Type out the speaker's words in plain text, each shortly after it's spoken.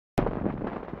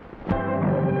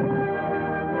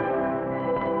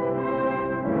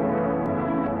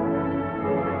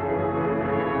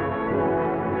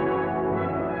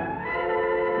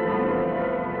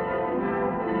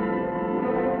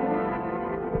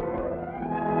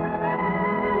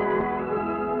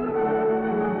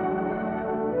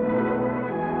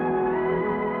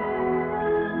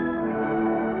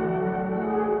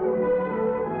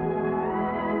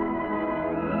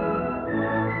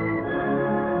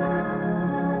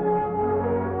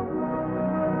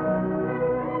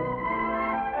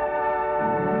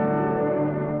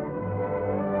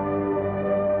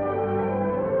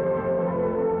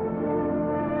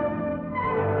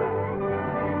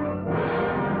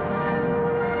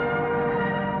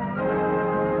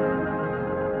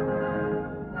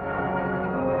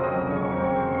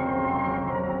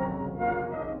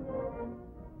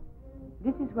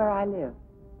where I live.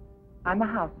 I'm a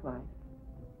housewife.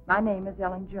 My name is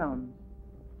Ellen Jones.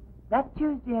 That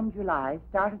Tuesday in July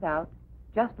started out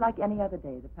just like any other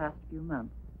day the past few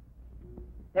months.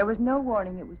 There was no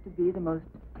warning it was to be the most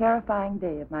terrifying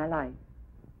day of my life.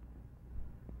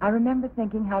 I remember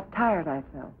thinking how tired I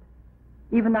felt.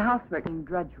 Even the housework seemed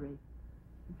drudgery,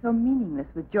 and so meaningless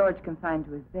with George confined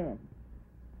to his bed.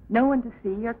 No one to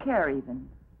see or care even.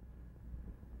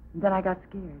 And then I got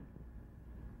scared,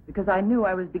 because I knew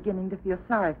I was beginning to feel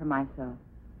sorry for myself.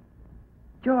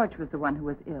 George was the one who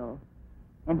was ill,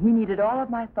 and he needed all of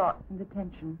my thoughts and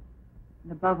attention,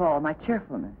 and above all, my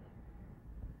cheerfulness.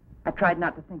 I tried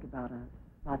not to think about us,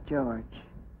 about George,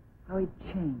 how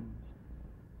he'd changed.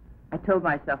 I told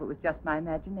myself it was just my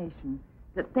imagination,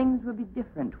 that things would be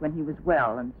different when he was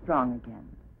well and strong again.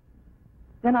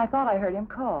 Then I thought I heard him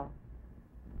call.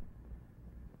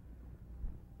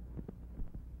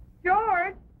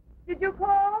 George, did you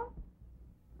call?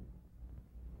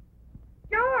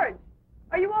 George,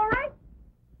 are you all right?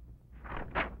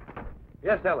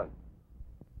 Yes, Ellen.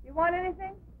 You want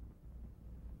anything?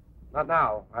 Not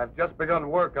now. I've just begun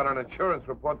work on an insurance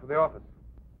report for the office.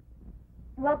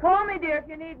 Well, call me, dear, if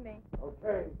you need me.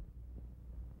 Okay.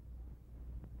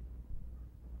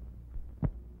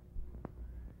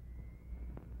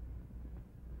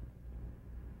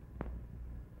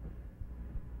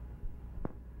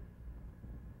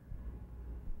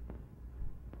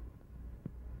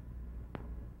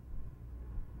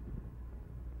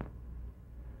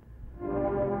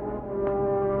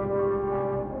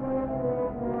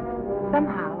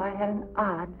 Somehow I had an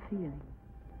odd feeling.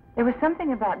 There was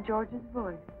something about George's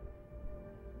voice.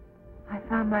 I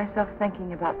found myself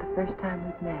thinking about the first time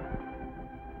we'd met.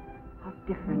 How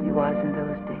different he was in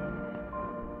those days.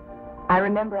 I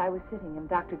remember I was sitting in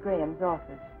Dr. Graham's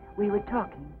office. We were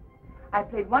talking. I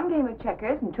played one game of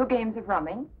checkers and 2 games of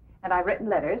rummy, and I've written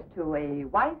letters to a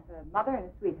wife, a mother, and a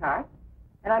sweetheart,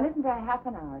 and I listened for a half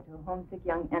an hour to a homesick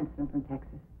young ensign from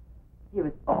Texas. He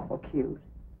was awful cute.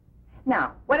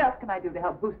 Now, what else can I do to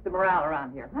help boost the morale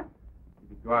around here, huh? You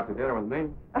could go out to dinner with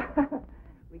me.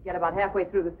 We get about halfway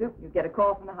through the soup, and you get a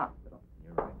call from the hospital.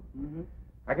 You're right.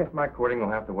 I guess my courting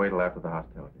will have to wait till after the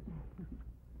hostilities.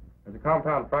 There's a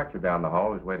compound fracture down the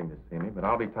hall who's waiting to see me, but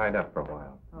I'll be tied up for a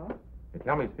while. Oh? They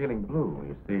tell me he's feeling blue.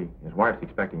 You see, his wife's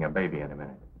expecting a baby in a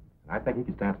minute. And I think he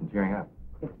could stand some cheering up.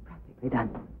 It's practically done.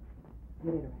 See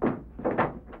you later.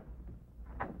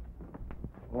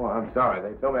 Oh, I'm sorry.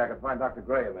 They told me I could find Dr.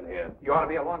 Graham in here. You ought to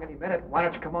be along any minute. Why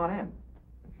don't you come on in?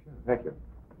 Sure. Thank you.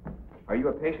 Are you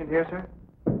a patient here, sir?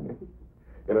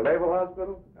 In a naval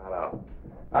hospital? No.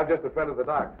 I'm just a friend of the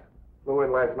doc's. Flew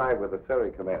in last night with the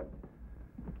Surrey command.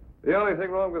 The only thing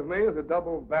wrong with me is a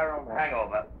double-barrel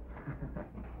hangover.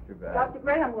 Too bad. Dr.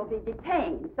 Graham will be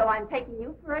detained, so I'm taking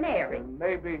you for an airing. And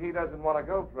maybe he doesn't want to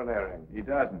go for an airing. He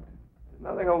doesn't. There's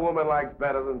nothing a woman likes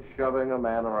better than shoving a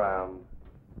man around.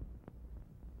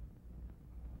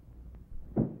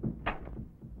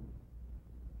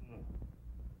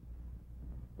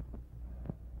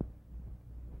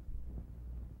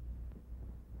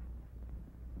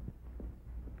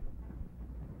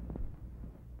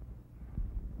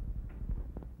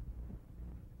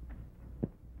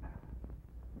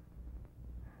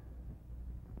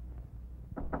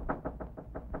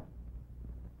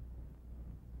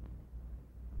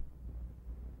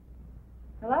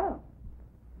 Hello.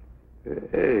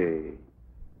 Hey.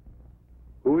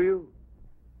 Who are you?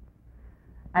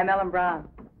 I'm Ellen Brown.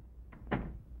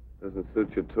 Doesn't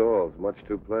suit you at all. It's much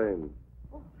too plain.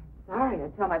 Oh, I'm sorry. I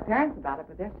tell my parents about it,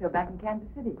 but they're still back in Kansas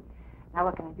City. Now,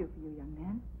 what can I do for you, young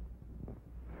man?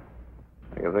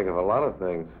 I can think of a lot of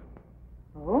things.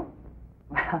 Oh?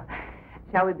 Well,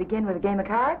 shall we begin with a game of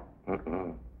cards?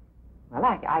 Mm-mm. Well,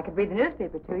 I could read the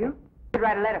newspaper to you. I could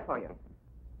write a letter for you.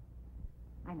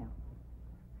 I know.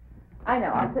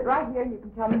 I'll sit right here and you can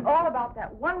tell me all about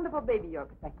that wonderful baby you're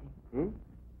expecting. Hmm?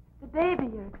 The baby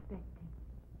you're expecting.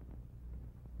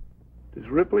 Does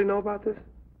Ripley know about this?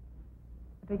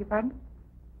 I beg your pardon?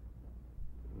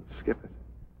 Skip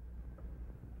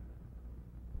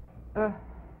it.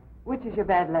 Which is your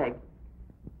bad leg?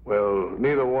 Well,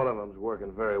 neither one of them's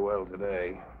working very well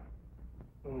today.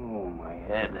 Oh, my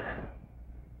head.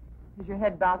 Is your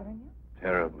head bothering you?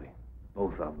 Terribly.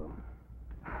 Both of them.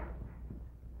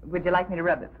 Would you like me to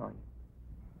rub it for you?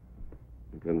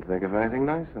 You couldn't think of anything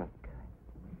nicer.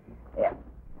 Yeah.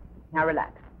 Now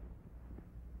relax.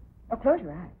 Oh, close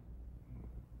your eyes.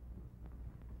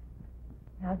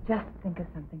 Now just think of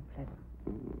something pleasant.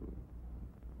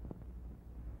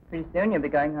 Pretty soon you'll be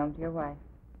going home to your wife.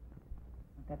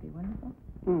 Won't that be wonderful?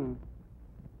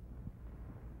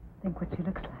 Think what she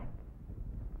looks like.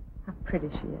 How pretty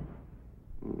she is.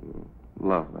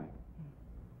 Lovely.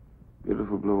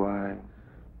 Beautiful blue eyes,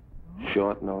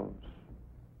 short nose,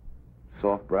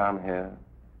 soft brown hair,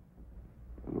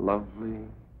 and lovely,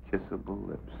 kissable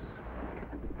lips.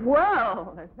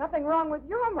 Well, there's nothing wrong with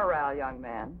your morale, young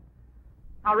man.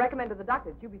 I'll recommend to the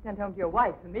doctor that you be sent home to your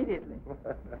wife immediately.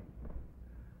 Hey,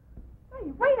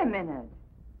 wait a minute.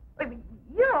 Wait,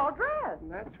 you're all dressed.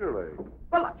 Naturally.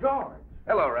 Well, George.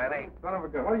 Hello, Randy. Son of a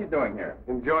gun. What are you doing here?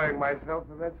 Enjoying myself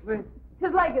immensely?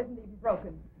 his leg isn't even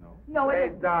broken. No. No, it Hey,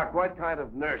 isn't. Doc, what kind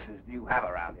of nurses do you have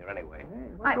around here anyway? Hey,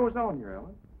 what goes on here,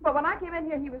 Ellen? But when I came in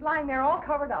here, he was lying there all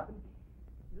covered up. And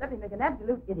he let me make an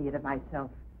absolute idiot of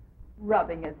myself.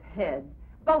 Rubbing his head.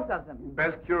 Both of them.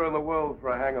 Best cure in the world for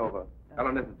a hangover.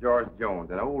 Ellen, this is George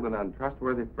Jones, an old and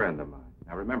untrustworthy friend of mine.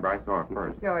 Now, remember, I saw her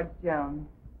first. George Jones.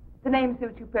 The name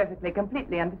suits you perfectly,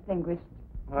 completely undistinguished.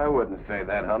 I wouldn't say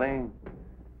that, honey.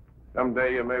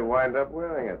 Someday you may wind up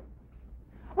wearing it.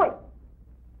 Wait.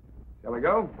 Shall we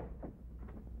go?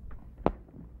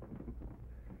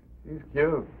 She's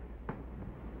cute.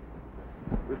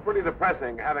 It was pretty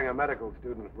depressing having a medical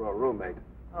student for a roommate.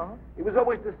 Oh? He was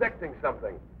always dissecting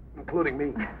something, including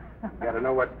me. You got to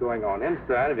know what's going on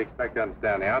inside if you expect to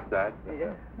understand the outside.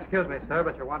 Yeah. Excuse me, sir,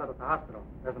 but you're wanted at the hospital.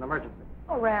 There's an emergency.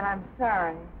 Oh, Ran, I'm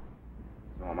sorry.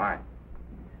 So am I.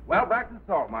 Well, back to the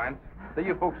salt mines. See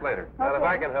you folks later. Not if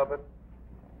I can help it.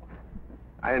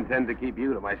 I intend to keep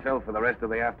you to myself for the rest of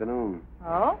the afternoon.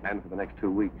 Oh? And for the next 2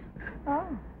 weeks. Oh.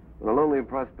 When a lonely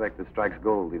prospector strikes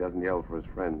gold, he doesn't yell for his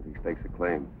friends. He stakes a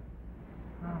claim.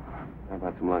 Oh. How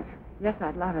about some lunch? Yes,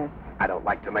 I'd love it. I don't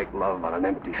like to make love on an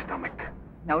empty stomach.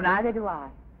 No, neither do I.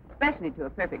 Especially to a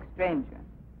perfect stranger.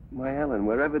 Why, Ellen,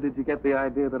 wherever did you get the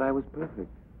idea that I was perfect?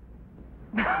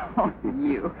 Oh,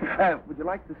 you. Would you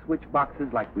like to switch boxes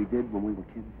like we did when we were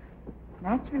kids?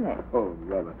 Naturally. Oh,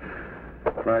 brother.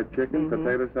 Fried chicken,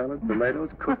 potato salad, tomatoes,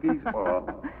 cookies.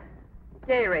 Oh.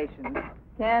 Day rations,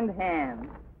 canned hams,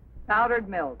 powdered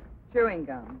milk, chewing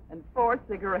gum, and 4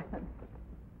 cigarettes.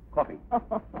 Coffee.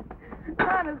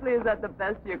 Honestly, is that the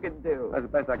best you could do? That's the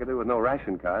best I could do with no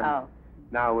ration card. Oh.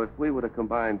 Now, if we were to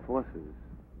combine forces,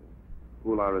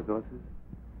 pool our resources,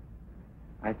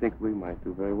 I think we might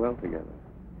do very well together.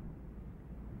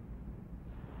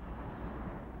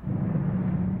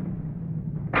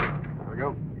 Here we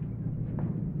go.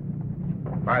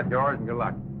 Bye, George, and good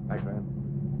luck. Thanks, man.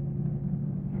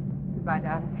 Goodbye,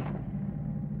 darling.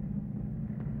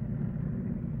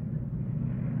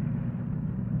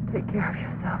 Take care of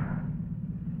yourself.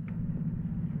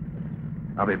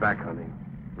 I'll be back, honey.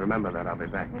 Remember that, I'll be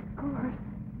back. Of course.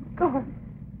 Of course.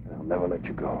 I'll never let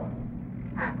you go.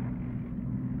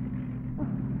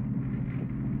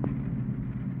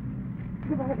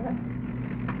 Goodbye, darling.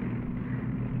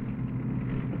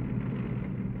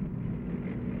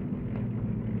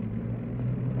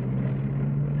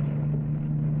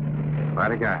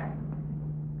 Quite a guy.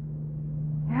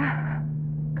 Yeah,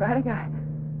 quite a guy.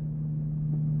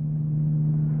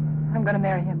 I'm going to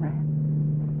marry him, Rand.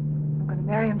 I'm going to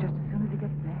marry him just as soon as he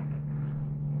gets back.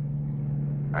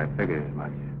 I figured as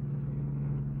much.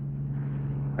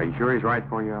 Are you sure he's right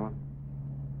for you, Ellen?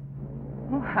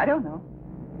 Well, I don't know.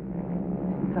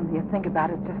 It's something you think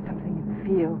about. It's just something you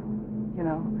feel, you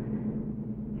know.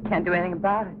 You can't do anything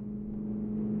about it.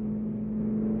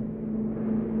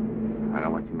 I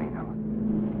know what you mean, Ellen.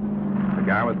 The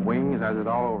guy with wings has it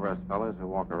all over us fellas who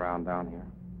walk around down here.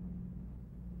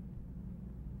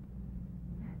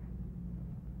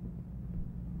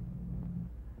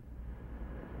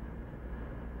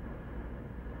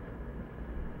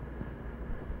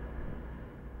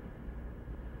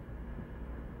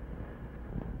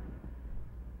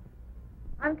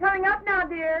 I'm coming up now,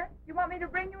 dear. You want me to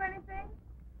bring you anything?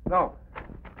 No.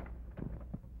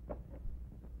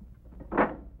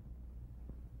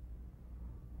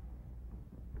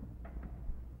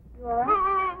 You all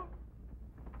right?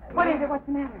 What is it? What's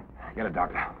the matter? Get a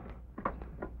doctor.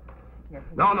 Yes,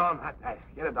 No, not that.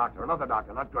 Get a doctor. Another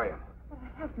doctor, not Graham. I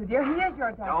have to, dear. He is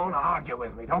your doctor. Don't argue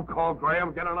with me. Don't call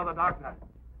Graham. Get another doctor.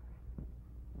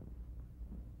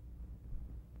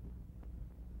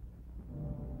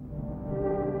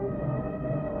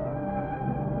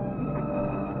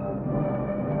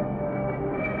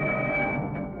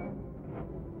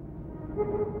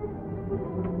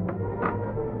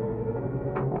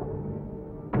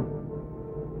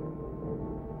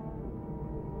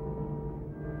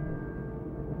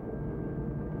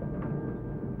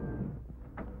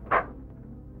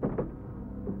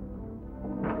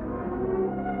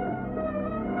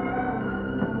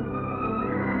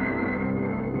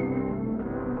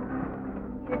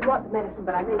 He didn't want the medicine,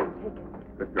 but I made him take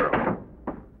it. Good girl.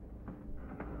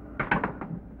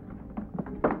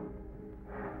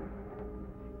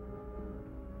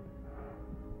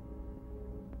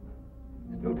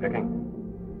 Still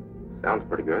ticking? Sounds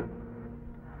pretty good.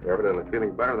 You're evidently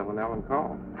feeling better than when Ellen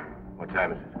called. What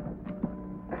time is it?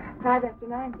 5 after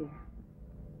 9, dear.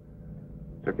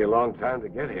 Took you a long time to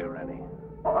get here, Randy.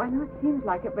 Oh, I know it seems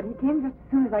like it, but he came just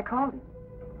as soon as I called him.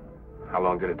 How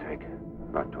long did it take?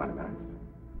 About 20 minutes.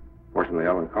 Fortunately,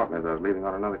 Ellen caught me as I was leaving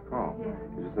on another call. Yes.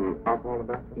 Is there some alcohol in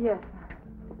the bathroom? Yes.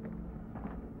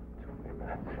 20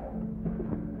 minutes.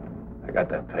 I got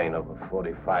that pain over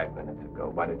 45 minutes ago.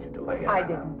 Why did you delay it? I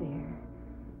didn't, dear.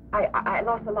 I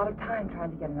lost a lot of time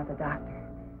trying to get another doctor.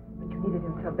 But you needed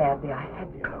him so badly, I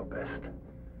had to. You know best.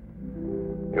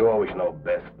 You always know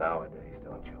best nowadays,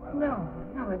 don't you, Ellen?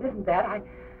 No, it isn't that.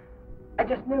 I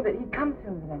just knew that he'd come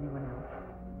sooner than anyone else.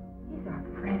 He's our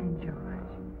friend, George.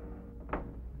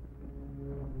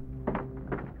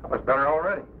 Much better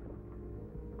already.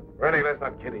 Randy, let's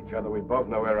not kid each other. We both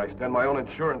know where I stand. My own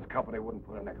insurance company wouldn't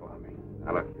put a nickel on me.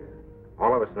 Now, look here.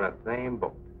 All of us in that same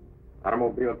boat.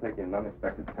 Automobile taking an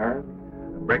unexpected turn,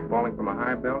 a brick falling from a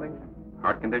high building,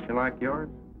 heart condition like yours.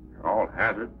 They're all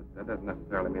hazards, but that doesn't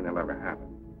necessarily mean they'll ever happen.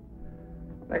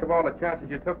 Think of all the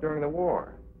chances you took during the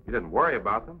war. You didn't worry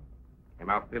about them. Came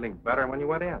out feeling better when you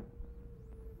went in.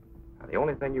 Now, the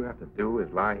only thing you have to do is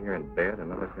lie here in bed and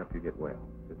let us help you get well.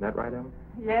 Isn't that right, Ellen?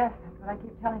 Yes, that's what I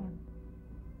keep telling him.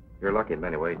 You're lucky in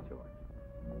many ways, George.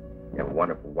 You have a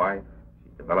wonderful wife.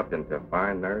 She's developed into a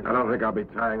fine nurse. I don't think I'll be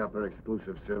tying up her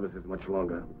exclusive services much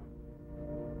longer.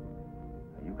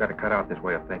 You've got to cut out this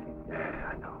way of thinking.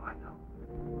 Yeah, I know.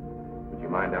 Would you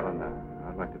mind, Ellen?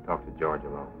 I'd like to talk to George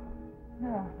alone.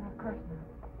 No, of course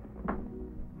not.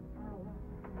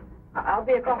 I'll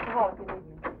be across the hall if you need me.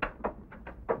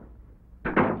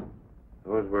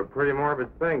 Those were pretty morbid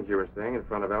things you were saying in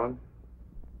front of Ellen.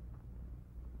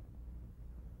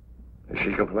 Has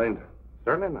she complained?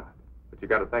 Certainly not. But you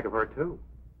got to think of her, too.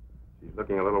 She's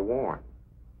looking a little worn.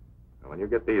 Now, when you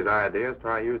get these ideas,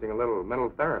 try using a little mental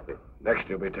therapy. Next,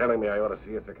 you'll be telling me I ought to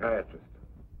see a psychiatrist.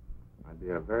 That'd be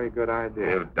a very good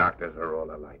idea. You doctors are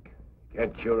all alike. You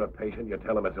can't cure a patient, you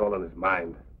tell him it's all in his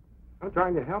mind. I'm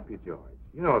trying to help you, George.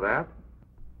 You know that.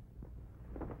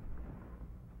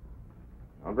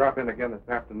 I'll drop in again this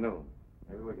afternoon.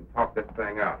 Maybe we can talk this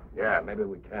thing out. Yeah, maybe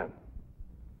we can.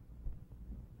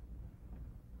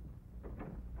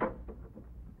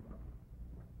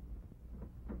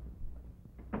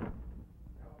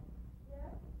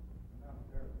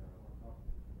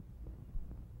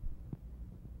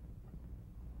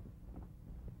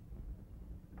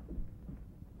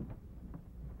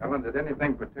 Ellen, did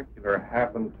anything particular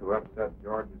happen to upset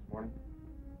George this morning?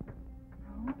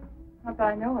 No, not that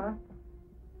I know of.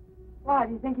 Why,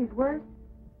 do you think he's worse?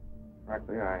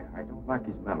 Frankly, I don't like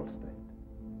his mental state.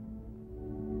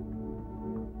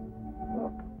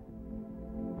 Look,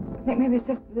 I think maybe it's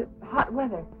just the hot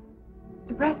weather.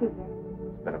 Depresses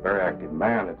him. He's been a very active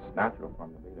man. It's natural for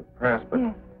him to be depressed, but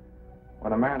Yes.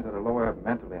 when a man's at a low ebb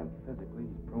mentally and physically,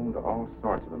 he's prone to all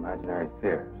sorts of imaginary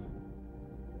fears.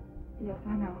 Yes,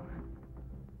 I know.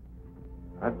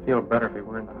 I'd feel better if he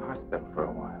were in the hospital for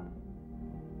a while.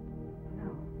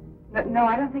 No,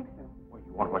 I don't think so. Well,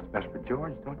 you want what's best for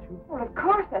George, don't you? Well, of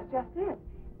course, that's just it.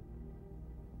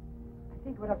 I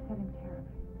think it would upset him terribly.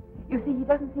 You see, he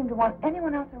doesn't seem to want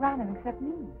anyone else around him except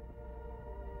me.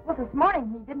 Well, this morning,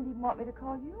 he didn't even want me to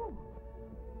call you.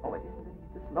 Oh, it isn't that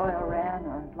he's disloyal, Ran,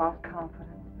 or has lost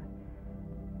confidence,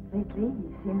 but lately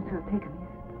he seems to have taken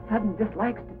these sudden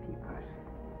dislikes to people.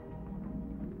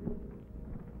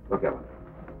 Look, Ellen.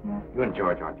 Yes? You and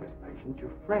George aren't just patients, you're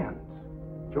friends.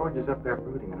 George is up there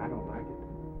brooding, and I don't like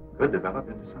it. Could develop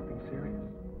into something serious.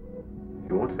 If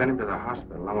you won't send him to the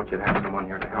hospital, I want you to have someone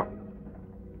here to help you.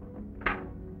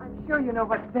 I'm sure you know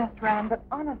what's best, Ran, but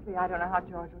honestly, I don't know how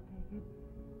George will take it.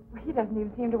 Well, he doesn't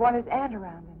even seem to want his aunt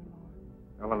around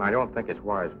anymore. Ellen, I don't think it's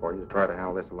wise for you to try to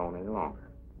handle this alone any longer.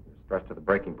 You're stressed to the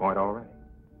breaking point already.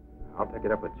 I'll take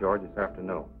it up with George this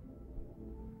afternoon.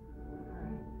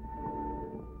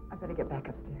 I better get back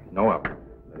upstairs. No, Ellen.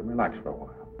 Let him relax for a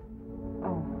while.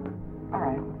 Oh, all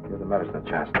right. Give the medicine a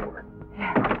chance to work.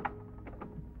 Yeah.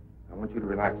 I want you to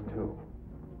relax, too.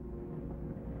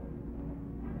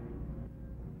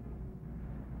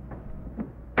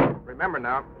 Remember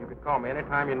now, you can call me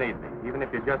anytime you need me, even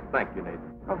if you just think you need me.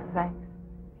 Oh, thanks.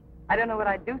 I don't know what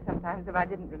I'd do sometimes if I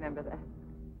didn't remember that.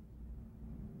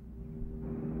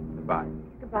 Goodbye.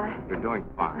 Goodbye. You're doing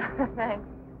fine. Thanks.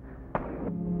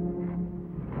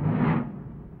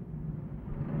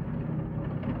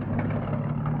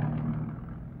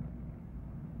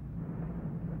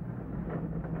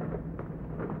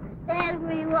 Stand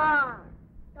where you are.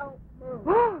 Don't move.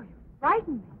 Oh, you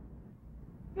frightened me.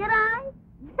 Did I?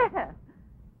 Yeah.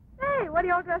 Hey, what are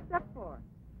you all dressed up for?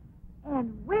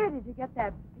 And where did did you get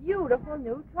that beautiful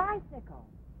new tricycle?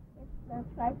 It's not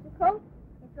a tricycle.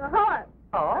 It's a horse.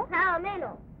 Oh? A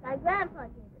palomino. My grandpa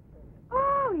gave it to me.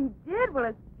 Oh, he did? Well,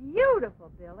 it's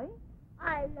beautiful, Billy.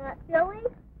 I'm not Billy.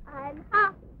 I'm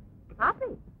Hoppy.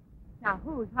 Hoppy? Now,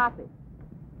 who's Hoppy?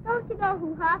 Don't you know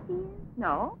who Hoppy is?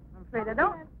 No, I'm afraid I You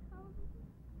don't. have television?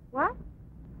 What?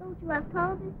 Don't you have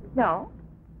television? No.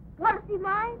 Want to see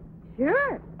mine?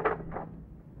 Sure.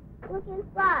 Look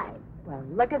inside. Well,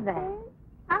 look at that. See?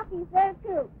 Hoppy's there,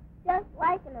 too. Just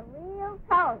like in a real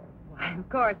television. Why, of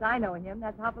course, I know him.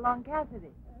 That's Hopalong Cassidy.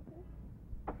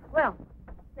 Well,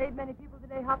 saved many people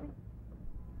today, Hoppy?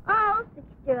 Oh, 60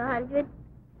 or 100.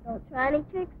 Don't try any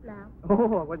tricks now.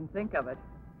 Oh, I wouldn't think of it.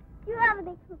 Do you have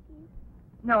any cookies?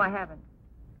 No, I haven't.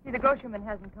 See, the groceryman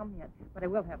hasn't come yet, but I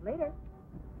will have later.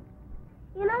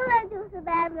 You know what I do to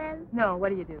bad men? No, what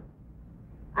do you do?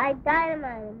 I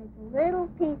dynamite them into little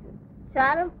pieces.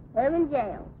 Shot them, put them in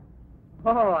jail.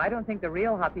 Oh, I don't think the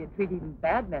real Hoppy would treat even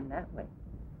bad men that way.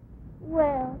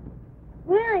 Well,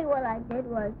 really what I did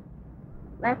was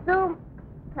lasso them,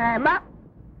 tie them up,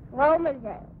 throw them in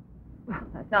jail. Well,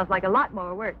 that sounds like a lot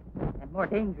more work, and more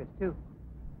dangerous, too.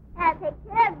 Had to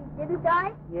take care of you, didn't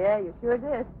I? Yeah, you sure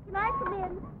did. Can I come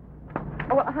in?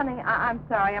 Oh, well, honey, I'm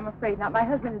sorry. I'm afraid not. My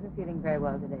husband isn't feeling very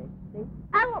well today. See?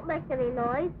 I won't make any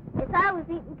noise. If I was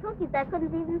eating cookies, I couldn't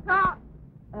even talk.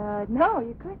 No,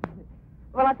 you couldn't.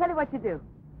 Well, I'll tell you what you do.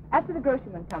 After the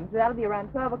groceryman comes, that'll be around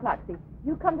 12 o'clock, see?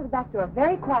 You come to the back door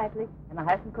very quietly, and I'll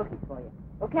have some cookies for you.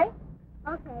 Okay?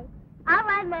 Okay. I'll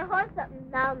ride my horse up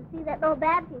and down and see that no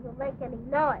bad people make any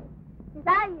noise. Because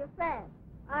I'm your friend,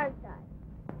 aren't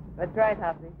I? That's right,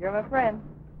 Hoppy. You're my friend.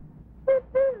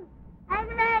 Woo-hoo. I'm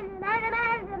an engine,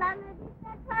 I'm going to get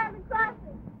that car on the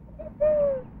crossing.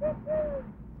 Woo-hoo, woo-hoo.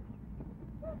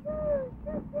 Woo-hoo,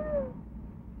 woo-hoo.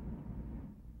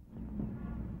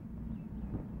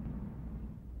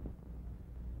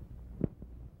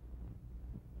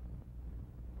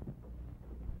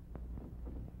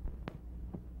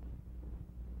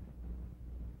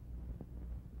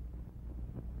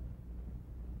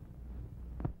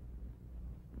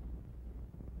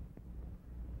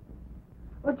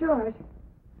 Well, George,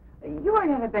 you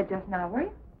weren't in a bed just now, were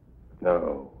you?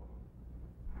 No.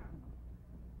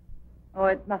 Oh,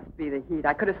 it must be the heat.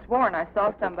 I could have sworn I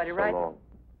saw somebody right... So long.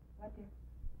 What, dear?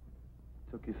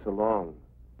 It took you so long.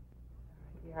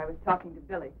 Dear, I was talking to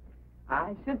Billy.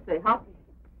 I should say Hoppy.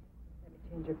 Let me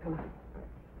change your pillow.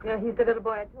 Yeah, he's the little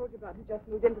boy I told you about who just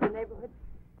moved into the neighborhood.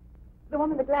 The one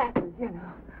with the glasses, you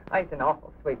know. Oh, he's an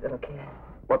awful sweet little kid.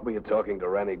 What were you talking to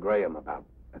Randy Graham about?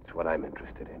 That's what I'm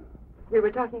interested in. We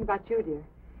were talking about you, dear.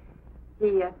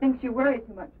 He thinks you worry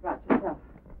too much about yourself.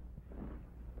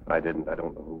 If I didn't, I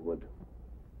don't know who would.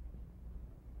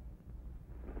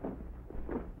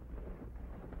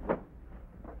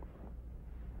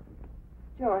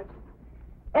 George,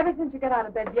 ever since you got out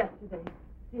of bed yesterday,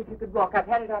 see if you could walk. I've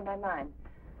had it on my mind.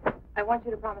 I want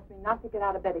you to promise me not to get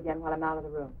out of bed again while I'm out of the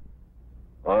room.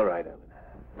 All right,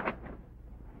 Ellen.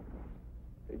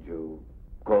 Did you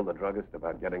call the druggist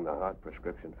about getting the heart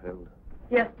prescription filled?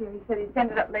 Yes, dear. He said he'd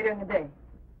send it up later in the day.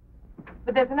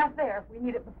 But there's enough there if we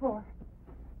need it before.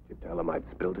 Did you tell him I'd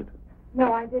spilled it?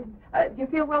 No, I didn't. Do you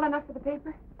feel well enough for the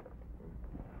paper?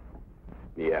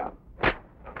 Yeah.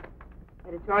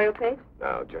 Editorial page?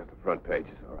 No, just the front page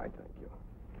is all right, thank you.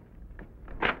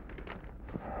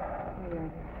 There you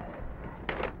are,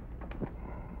 dear.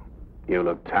 You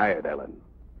look tired, Ellen.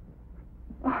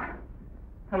 Oh,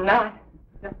 I'm not.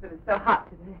 Just that it's so hot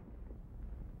today.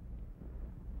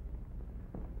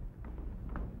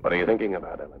 What are you thinking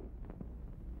about, Ellen?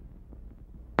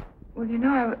 Well, you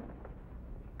know,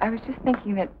 I was just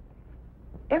thinking that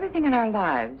everything in our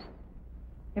lives,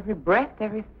 every breath,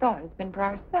 every thought has been for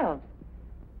ourselves.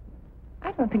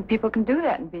 I don't think people can do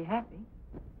that and be happy.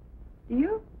 Do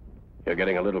you? You're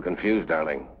getting a little confused,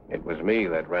 darling. It was me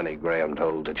that Randy Graham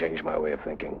told to change my way of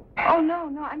thinking. Oh, no.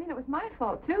 I mean, it was my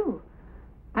fault, too.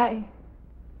 I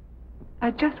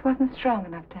just wasn't strong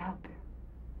enough to help you.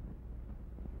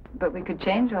 But we could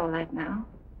change all that now.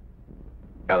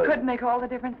 Ellen. Could make all the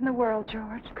difference in the world,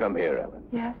 George. Come here, Ellen.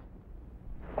 Yes?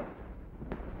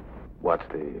 What's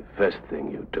the first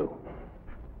thing you do?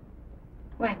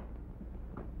 When?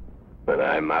 When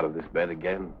I'm out of this bed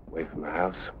again, away from the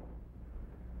house?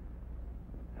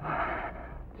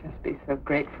 Just be so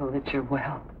grateful that you're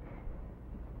well.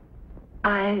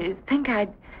 I think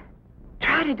I'd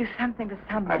try to do something to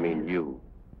somebody. I mean you.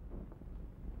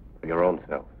 For your own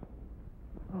self.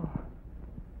 Oh.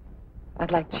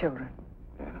 I'd like children.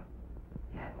 Yeah.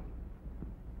 Yes.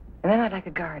 And then I'd like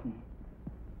a garden.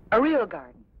 A real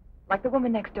garden. Like the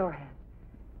woman next door has.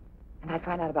 And I'd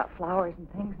find out about flowers and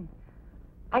things. And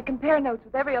I compare notes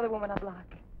with every other woman on the block.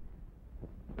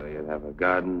 So you'd have a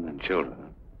garden and children.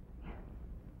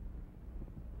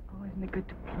 Oh, isn't it good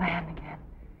to plan again?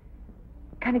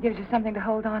 Kind of gives you something to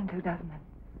hold on to, doesn't it?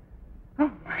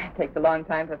 Oh, my, it takes a long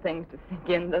time for things to sink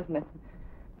in, doesn't it?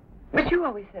 But you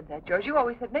always said that, George. You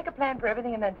always said make a plan for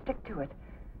everything and then stick to it.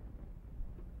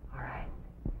 All right.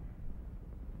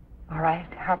 All right,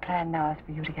 our plan now is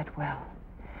for you to get well.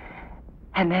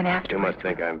 And then after... You must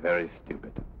think I'm very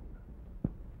stupid.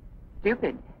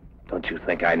 Stupid? Don't you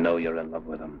think I know you're in love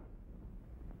with him?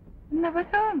 In love with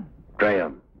whom?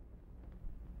 Graham.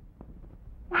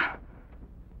 Well,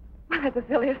 that's the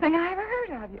silliest thing I ever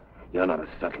heard of you. You're not as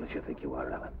subtle as you think you are,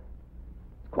 Ellen.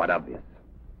 It's quite obvious.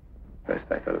 First,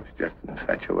 I thought it was just an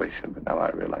infatuation, but now I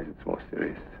realize it's more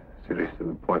serious. Serious to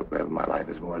the point where my life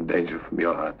is more in danger from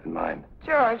your heart than mine.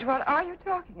 George, what are you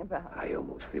talking about? I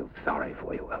almost feel sorry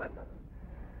for you, Ellen.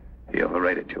 He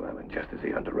overrated you, Ellen, just as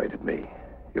he underrated me.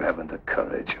 You haven't the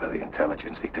courage or the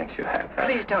intelligence he thinks you have.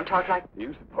 Please don't talk like... Do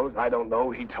you suppose I don't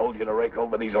know he told you to rake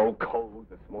over these old coals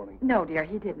this morning? No, dear,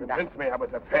 he didn't. Convinced me I was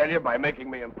a failure by making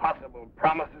me impossible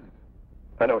promises.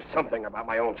 I know something about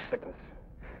my own sickness.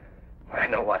 I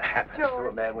know what happens to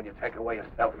a man when you take away his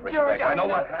self-respect. George, I know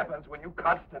what happens when you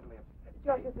constantly...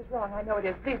 George, this is wrong. I know it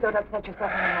is. Please don't upset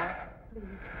yourself anymore.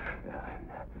 Please.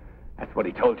 That's what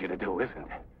he told you to do, isn't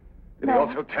it? Did he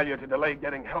also tell you to delay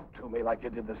getting help to me like you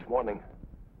did this morning?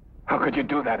 How could you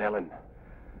do that, Ellen?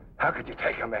 How could you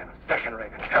take a man of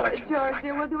second-rate intelligence? George,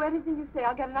 dear, we'll do anything you say.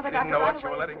 I'll get another You didn't doctor know right what you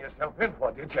away. were letting yourself in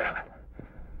for, did you, Ellen?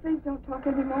 Please don't talk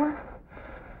anymore.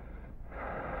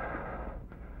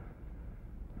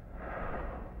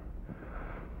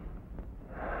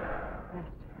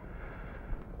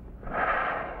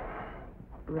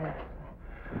 Rest.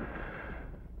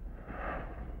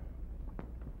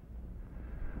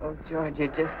 Oh, George, you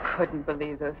just couldn't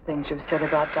believe those things you've said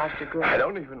about Dr. Graham. I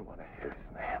don't even want to hear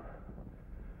his name.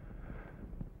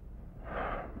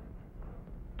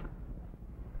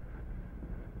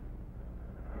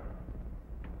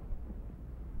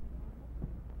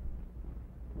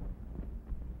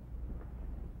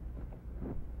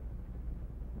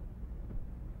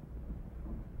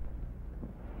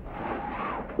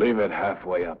 Leave it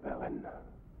halfway up, Ellen.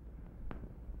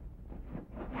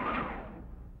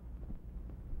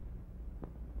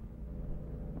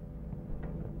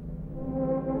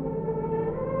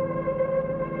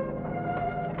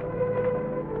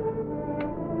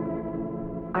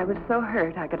 I was so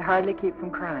hurt I could hardly keep from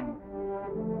crying.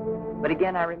 But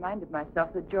again, I reminded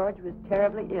myself that George was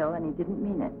terribly ill and he didn't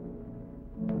mean it.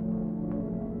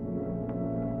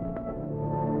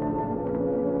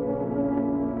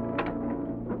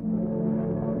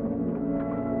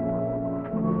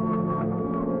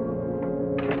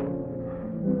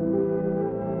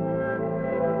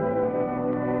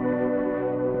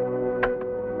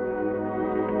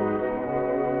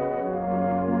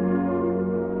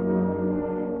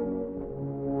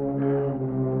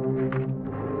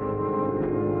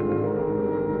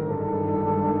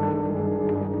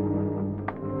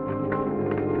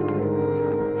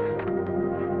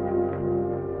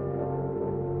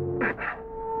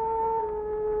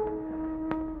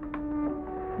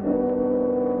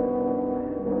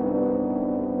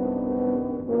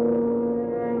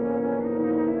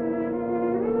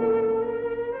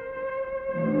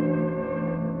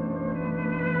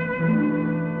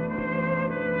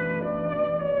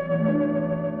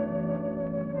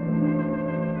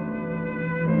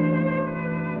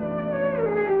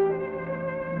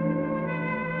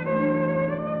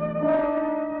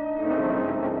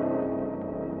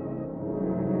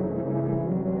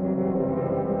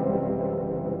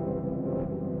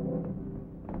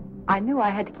 I knew I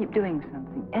had to keep doing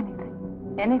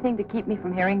something, anything to keep me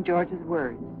from hearing George's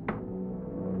words.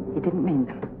 He didn't mean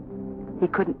them. He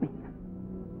couldn't mean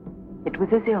them. It was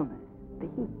his illness, the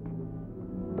heat.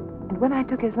 And when I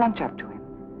took his lunch up to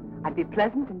him, I'd be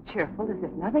pleasant and cheerful as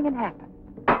if nothing had happened.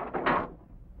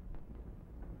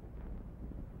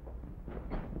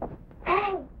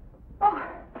 Hey! Oh,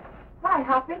 hi,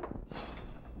 Hoppy.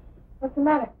 What's the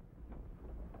matter?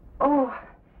 Oh,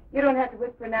 you don't have to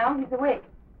whisper now. He's awake.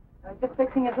 I was just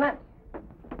fixing his lunch.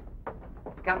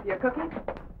 Come for your cookies?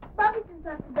 Bobby's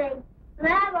supposed to bake,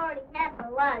 but I've already had my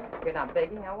lunch. You're not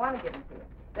begging. I want to give them to you.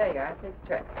 There you are. Take the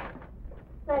tray.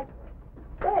 But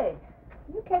Say,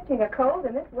 you catching a cold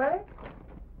in this weather?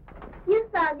 you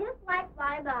sound just like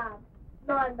my mom.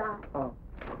 No, I'm not. Oh.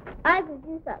 I could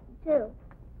do something, too.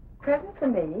 Present for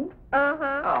me?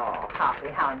 Uh-huh. Oh, Hoppy,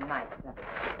 how nice of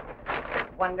you.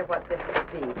 Wonder what this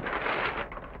would be.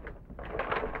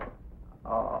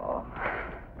 Oh,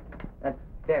 that's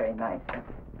very nice of you.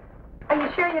 Are you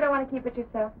sure you don't want to keep it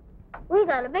yourself? We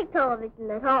got a big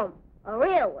television at home. A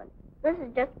real one. This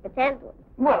is just a pretend one.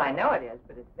 Well, I know it is,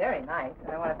 but it's very nice,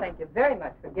 and I want to thank you very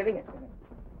much for giving it to me.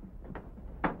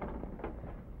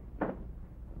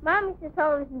 Mommy says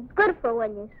television's good for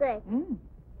when you're sick.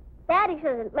 Daddy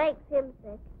says it makes him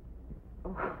sick.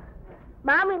 Oh.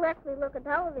 Mommy lets me look at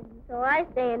television, so I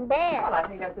stay in bed. Well, I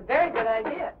think that's a very good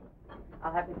idea.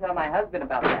 I'll have to tell my husband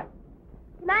about that.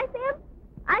 Can I see him?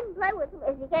 I can play with him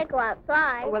if you can't go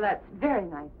outside. Oh, well, that's very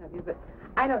nice of you, but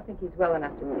I don't think he's well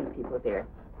enough to see people there.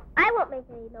 I won't make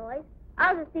any noise.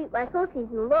 I'll just eat my cookies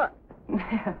and look.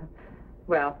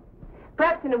 Well,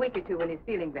 perhaps in a week or two when he's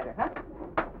feeling better, huh?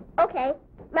 Okay.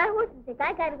 My horse is sick.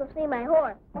 I gotta go see my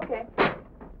horse. Okay.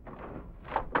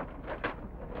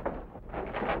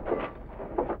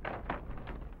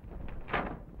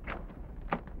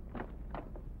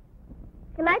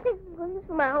 Can I take some cookies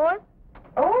for my horse?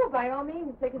 Oh, by all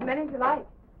means, take as many as you like.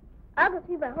 I'll go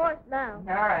see my horse now.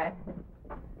 All right.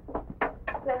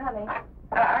 Say, honey,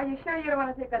 are you sure you don't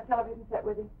want to take that television set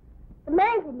with you? The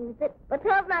man can use it, but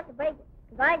tell him not to break it,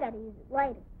 because I gotta use it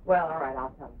later. Well, all right,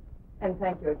 I'll tell him. And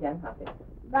thank you again, Hoppy.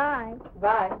 Bye.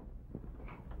 Bye.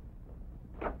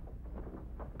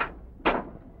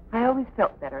 I always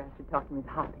felt better after talking with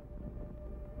Hoppy.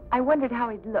 I wondered how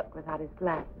he'd look without his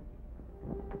glasses.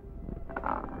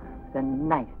 Ah, it's a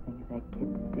nice thing that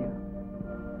kids do.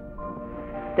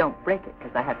 Don't break it,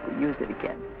 because I have to use it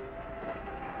again.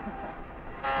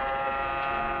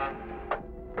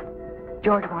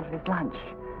 George wanted his lunch.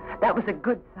 That was a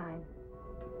good sign.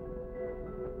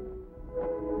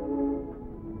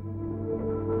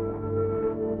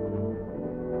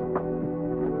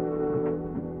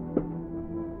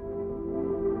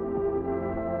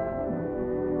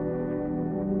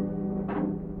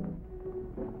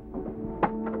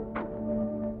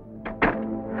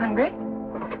 Hungry?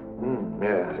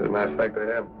 Yeah, as a matter of fact, I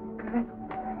am. Good.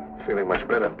 Feeling much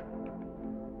better.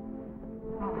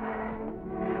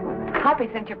 Hoppy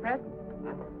sent you a present.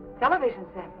 Television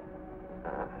set.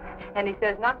 And he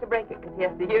says not to break it because he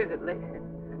has to use it later.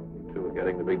 You two are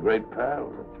getting to be great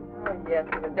pals. Oh, yes,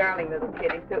 he's a darling little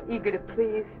kid. He's so eager to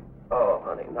please. Oh,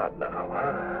 honey, not now.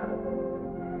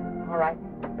 All right.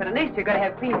 But at least you're going to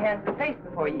have clean hands and face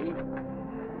before you eat.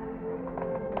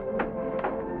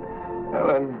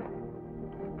 Ellen,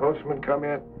 postman come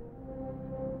yet?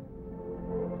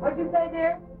 What'd you say,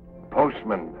 dear?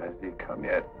 Postman, has he come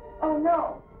yet? Oh,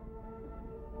 no.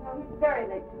 No, he's very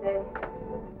late today.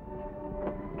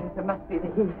 Guess it must be the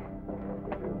heat.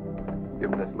 Give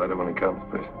him this letter when he comes,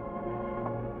 please.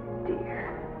 Dear,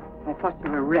 I thought you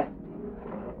were resting.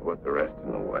 With the rest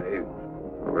in the way.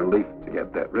 A relief to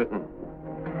get that written.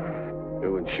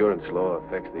 New insurance law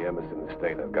affects the Emerson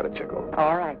estate. I've got to check over.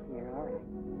 All right, dear, all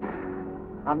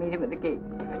right. I'll meet him at the gate.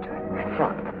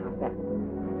 Front. Back.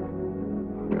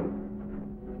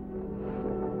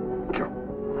 Sure.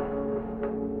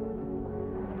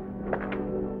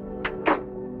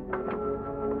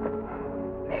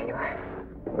 There you are.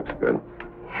 Looks good.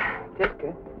 Just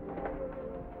good.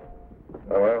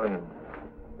 Oh, well, and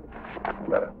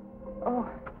better. Oh,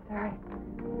 sorry.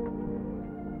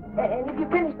 And if you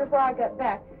finish before I get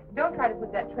back, don't try to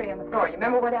put that tray on the floor. You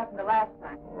remember what happened the last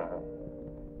time?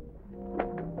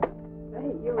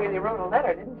 Hey, you really wrote a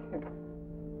letter, didn't you?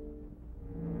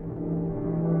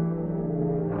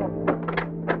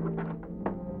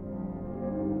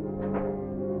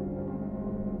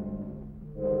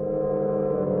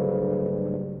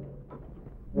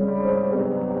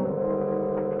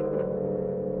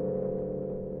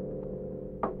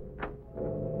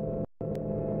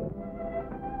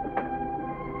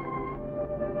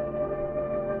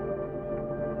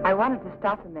 I wanted to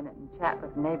stop a minute and chat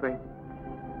with neighbors,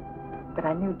 but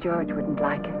I knew George wouldn't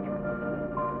like it.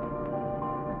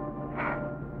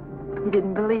 He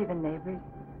didn't believe in neighbors.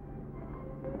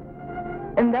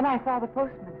 And then I saw the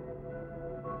postman.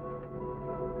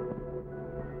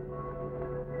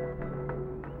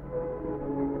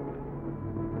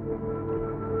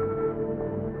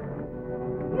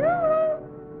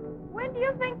 When do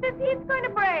you think this heat's going to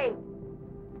break?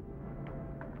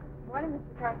 Morning,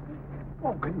 Mr. Carson.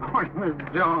 Oh, good morning,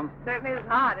 Mrs. Jones. Certainly is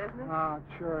hot, isn't it? Oh, it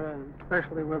sure is,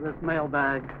 especially with this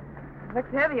mailbag.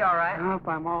 Looks heavy, all right. Well, if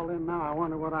I'm all in now, I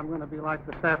wonder what I'm going to be like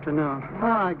this afternoon.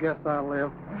 Well, I guess I'll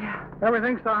live. Yeah.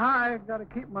 Everything's so high, I've got to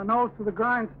keep my nose to the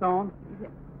grindstone.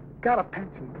 Got a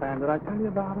pension plan. Did I tell you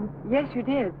about it? Yes, you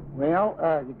did. Well,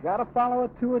 you got to follow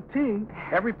it to a T.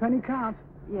 Every penny counts.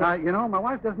 Yes. Now, you know, my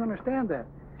wife doesn't understand that.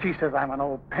 She says I'm an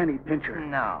old penny pincher.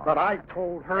 No. But I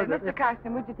told her that Mr.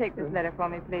 Carson, would you take this letter for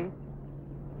me, please?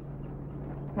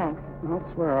 Thanks. I'll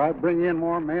swear, I bring in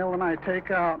more mail than I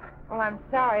take out. Well, I'm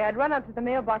sorry. I'd run up to the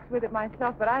mailbox with it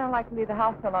myself, but I don't like to leave the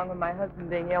house so long with my husband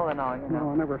being ill and all, you know. No,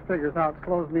 I never figures how it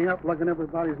slows me up lugging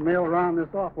everybody's mail around this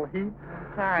awful heat.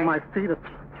 Sorry. My feet are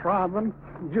throbbing.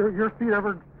 Your feet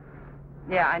ever...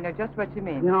 Yeah, I know just what you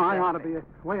mean. You know, I ought to be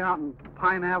way out in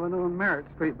Pine Avenue and Merritt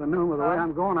Street by noon. With the way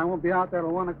I'm going, I won't be out there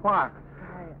till 1 o'clock.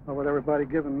 Well, with everybody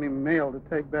giving me mail to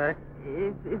take back.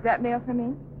 Is that mail for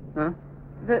me? Huh?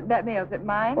 That mail, is it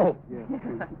mine? Oh, yes.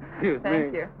 Excuse me.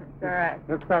 Thank you. It's all right.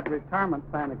 It's that retirement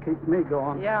plan that keeps me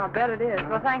going. Yeah, I'll bet it is.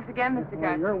 Well, thanks again, Mr. Well,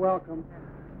 Gunn. you're welcome.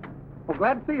 Well,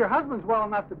 glad to see your husband's well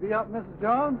enough to be up, Mrs.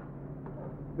 Jones.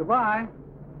 Goodbye.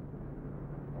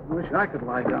 I wish I could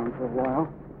lie down for a while.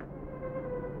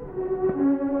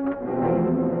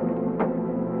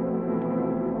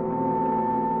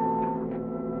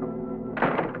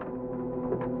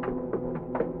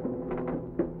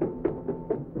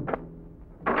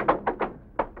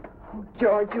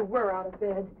 George, you were out of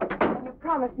bed. And you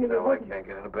promised me you No, I wouldn't. can't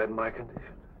get out of bed in my condition.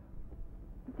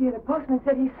 Dear, the postman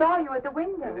said he saw you at the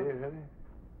window. Did he?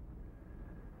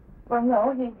 Well,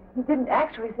 no, he didn't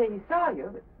actually say he saw you.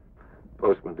 But...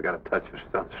 Postman's got a touch of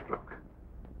sunstroke.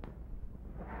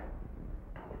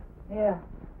 Yeah,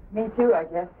 me too, I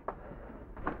guess.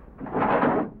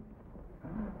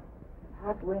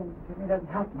 Hot wind certainly doesn't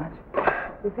help much.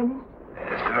 You finished?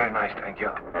 It's very nice, thank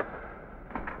you.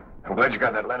 I'm glad you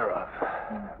got that letter off.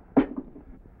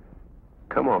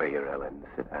 Come over here, Ellen.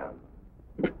 Sit down.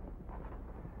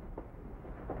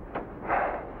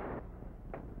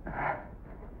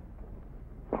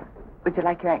 Would you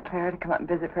like your Aunt Clara to come up and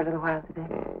visit for a little while today?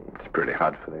 It's pretty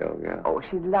hot for the old gal. Oh,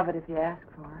 she'd love it if you asked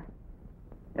for her.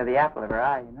 You're the apple of her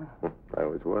eye, you know. I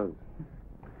always was.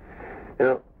 You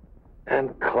know,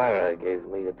 Aunt Clara gave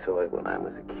me a toy when I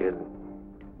was a kid.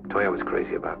 A toy I was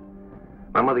crazy about.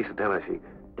 My mother used to tell her she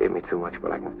gave me too much,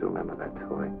 but I can still remember that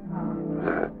toy. It was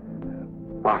a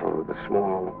bottle with a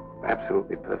small,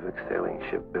 absolutely perfect sailing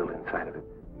ship built inside of it.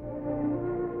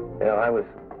 You know, I was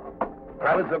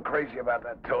so crazy about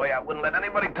that toy, I wouldn't let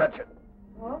anybody touch it.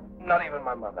 What? Not even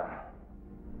my mother.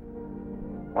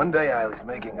 One day I was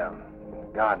making a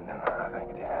garden,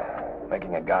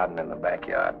 making a garden in the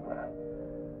backyard.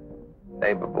 A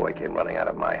neighbor boy came running out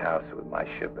of my house with my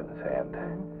ship in his hand.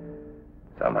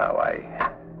 Somehow I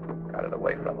got it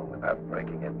away from him without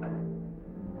breaking it.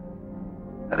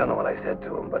 I don't know what I said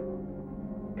to him, but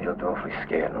he looked awfully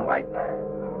scared and white.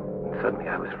 And suddenly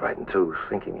I was frightened too,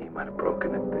 thinking he might have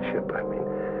broken it, the ship.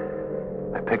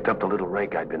 I picked up the little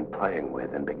rake I'd been playing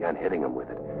with and began hitting him with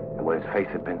it. And where his face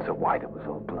had been so white, it was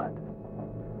all blood.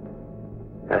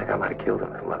 I think I might have killed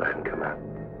him if Mother hadn't come out.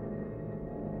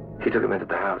 She took him into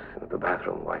the house, into the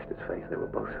bathroom, washed his face. They were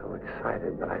both so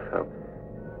excited that I felt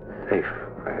safe.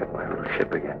 I had my little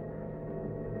ship again.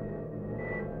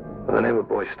 When the neighbor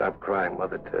boy stopped crying,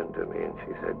 Mother turned to me and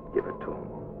she said, "Give it to him."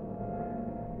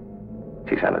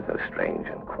 She sounded so strange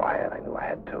and quiet, I knew I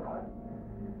had to.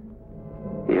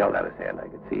 He held out his hand. I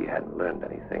could see he hadn't learned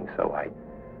anything, so I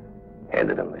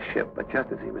handed him the ship. But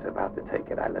just as he was about to take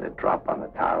it, I let it drop on the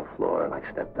tile floor and I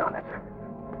stepped on it.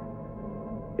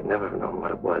 You'd never have known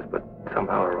what it was, but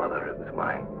somehow or other it was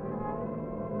mine.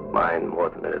 Mine more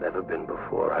than it had ever been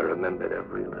before. I remembered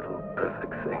every little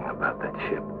perfect thing about that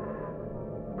ship.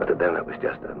 But to them it was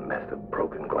just a mess of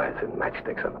broken glass and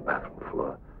matchsticks on the bathroom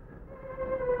floor.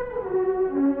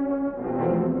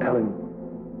 Ellen,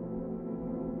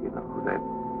 you know who that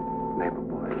neighbor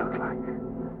boy looked like?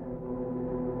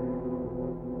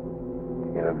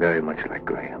 You know, very much like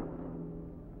Graham.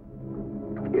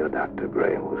 Your Dr.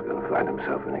 Graham was going to find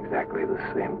himself in exactly the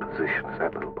same position as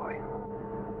that little boy.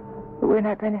 But we're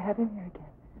not going to have him here again.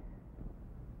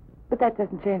 But that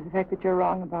doesn't change the fact that you're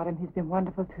wrong about him. He's been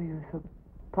wonderful to you, so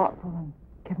thoughtful and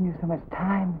given you so much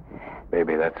time.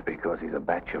 Maybe that's because he's a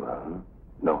bachelor, huh?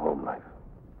 No home life.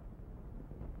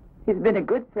 He's been a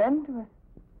good friend to us.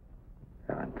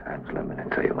 Ellen, time's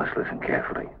limited, so you must listen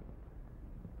carefully.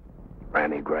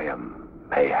 Randy Graham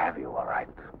may have you all right.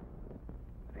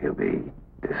 He'll be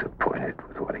disappointed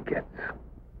with what he gets.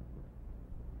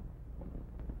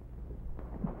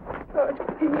 George,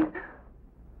 please.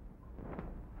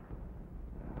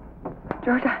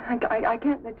 George, I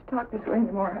can't let you talk this way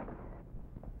anymore.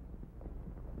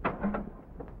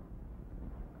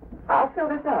 I'll fill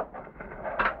this up.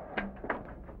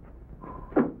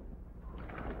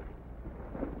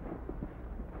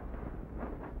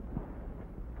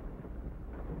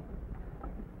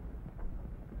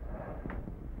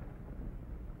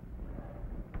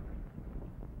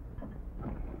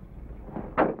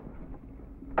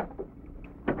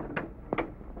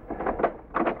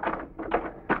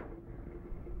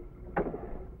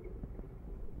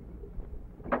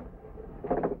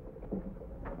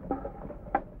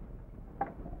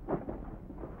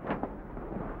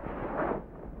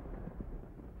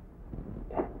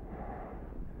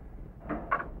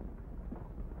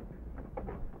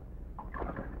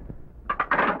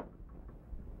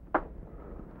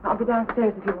 be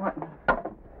downstairs if you want me.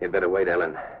 You'd better wait,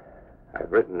 Ellen.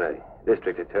 I've written the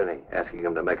district attorney asking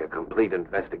him to make a complete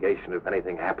investigation if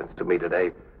anything happens to me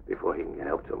today before he can get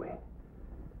help to me.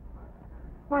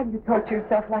 Why do you torture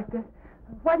yourself like this?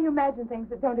 Why do you imagine things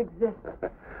that don't exist?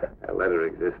 A letter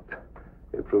exists.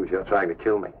 It proves you're trying to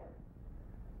kill me.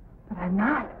 But I'm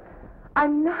not.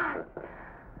 I'm not.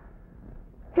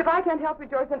 If I can't help you,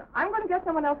 George, then I'm going to get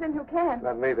someone else in who can. It's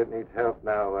not me that needs help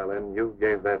now, Ellen. You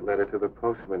gave that letter to the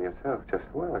postman yourself just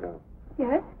a while ago.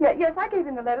 Yes, yes, I gave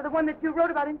him the letter, the one that you wrote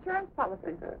about insurance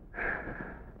policies.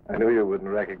 I knew you wouldn't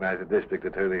recognize a district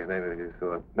attorney's name if you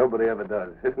saw it. Nobody ever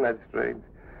does. Isn't that strange?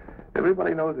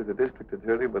 Everybody knows he's a district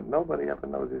attorney, but nobody ever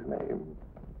knows his name.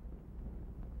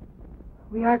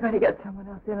 We are going to get someone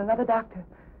else in, another doctor.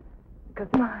 Because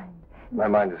my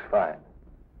mind is fine.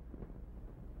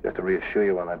 Just to reassure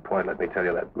you on that point, let me tell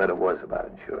you that letter was about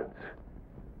insurance.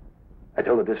 I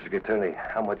told the district attorney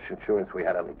how much insurance we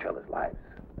had on each other's lives.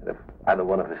 And if either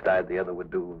one of us died, the other would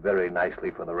do very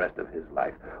nicely for the rest of his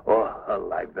life. Or her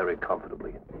life very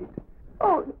comfortably indeed.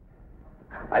 Oh.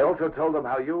 I also told him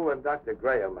how you and Dr.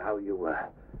 Graham, how you were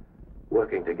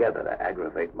working together to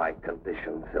aggravate my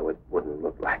condition so it wouldn't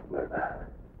look like murder.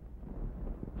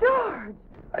 George!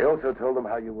 I also told him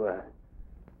how you were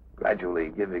gradually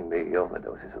giving me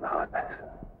overdoses of the heart medicine.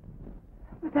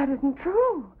 But that isn't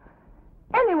true.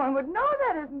 Anyone would know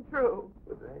that isn't true.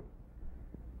 Would they?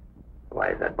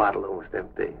 Why is that bottle almost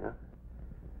empty, huh?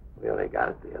 We only got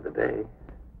it the other day.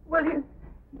 Well, you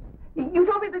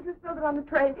told me that you spilled it on the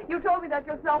tray. You told me that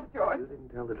yourself, George. You didn't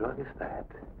tell the druggist that.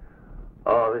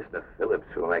 Oh, Mr. Phillips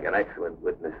will make an excellent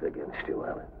witness against you,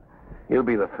 Ellen. You'll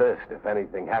be the first if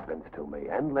anything happens to me.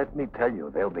 And let me tell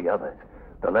you, there'll be others.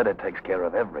 The letter takes care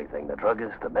of everything. The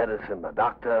druggist, the medicine, the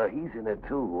doctor, he's in it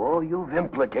too. Oh, you've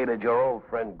implicated your old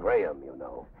friend Graham, you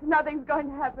know. Nothing's going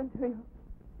to happen to you.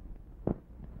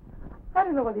 I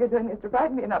don't know whether you're doing this to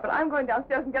frighten me or not, but I'm going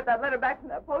downstairs and get that letter back from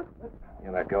that postman.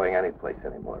 You're not going anyplace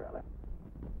anymore, Ellen.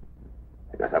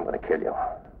 Because I'm going to kill you.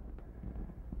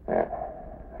 Yeah,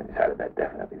 I decided that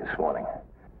definitely this morning.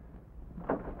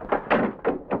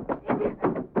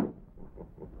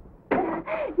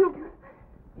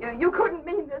 You couldn't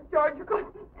mean this, George. You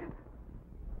couldn't.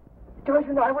 George,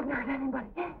 you know I wouldn't hurt anybody.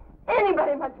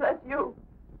 Anybody, much less you.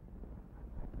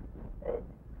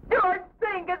 George,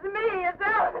 think, it's me. It's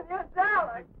Ellen. It's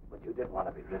Ellen. But you didn't want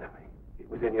to be rid of me. It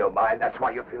was in your mind. That's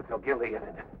why you feel so guilty, isn't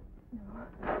it?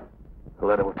 No. The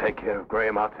letter will take care of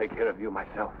Graham. I'll take care of you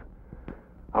myself.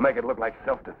 I'll make it look like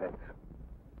self-defense.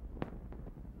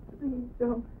 Please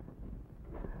don't.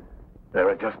 There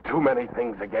are just too many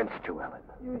things against you, Ellen.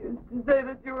 You used to say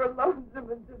that you were lonesome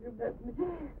until you met me.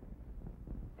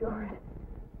 George.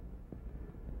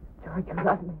 George, you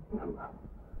love me.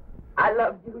 I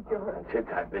love you, George. Since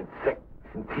I've been sick,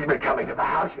 since he's been coming to the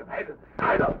house, you've had a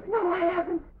sight of me. No, I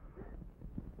haven't.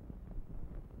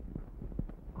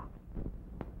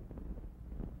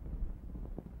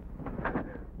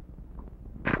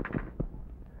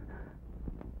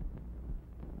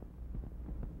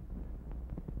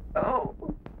 Oh.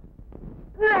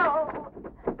 No.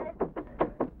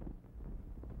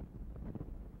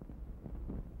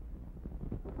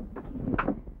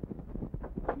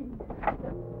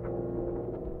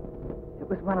 It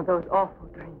was one of those awful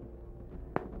dreams.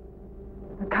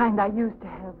 The kind I used to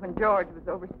have when George was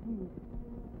overseas.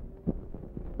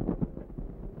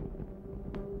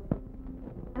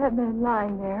 That man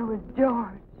lying there was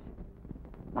George,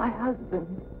 my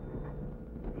husband.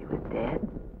 He was dead.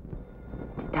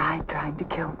 He died trying to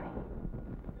kill me.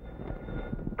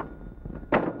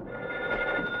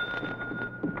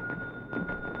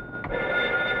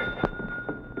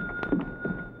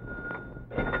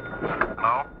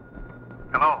 Hello?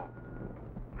 Hello?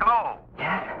 Hello?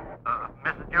 Yes?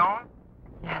 Mrs. Jones?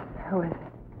 Yes, who is it?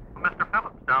 Mr.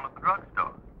 Phillips down at the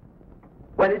drugstore.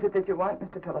 What is it that you want,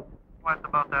 Mr. Phillips? Why, it's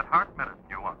about that heart medicine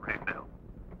you want refilled.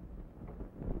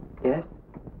 Yes?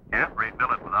 Can't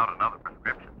refill it without another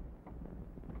prescription.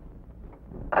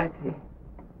 I see.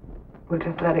 We'll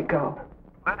just let it go.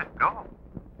 Let it go.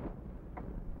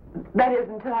 That is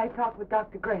until I talk with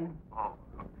Dr. Graham. Oh.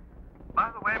 By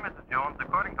the way, Mrs. Jones,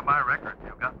 according to my records,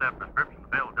 you got that prescription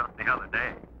filled just the other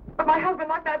day. But my husband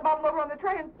knocked that bottle over on the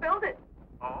tray and spilled it.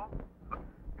 Oh? You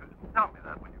didn't tell me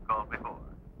that when you called before.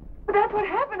 But that's what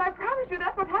happened. I promise you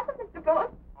that's what happened, Mr.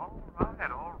 Phillips. All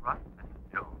right,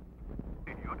 Mrs. Jones.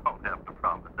 You don't have to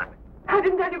promise anything. I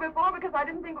didn't tell you before because I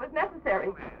didn't think it was necessary.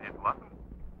 It wasn't.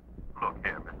 Look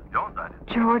here, Mrs. Jones, I didn't...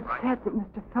 George said that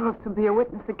Mr. Phillips would be a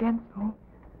witness against me.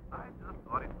 I just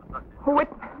thought it was such A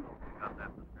witness? got that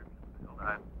prescription filled.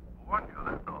 I warned you,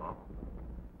 that's all.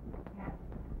 Yes.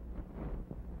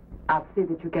 I'll see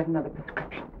that you get another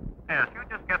prescription. Yes, you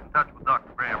just get in touch with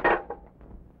Dr. Graham.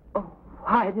 Oh,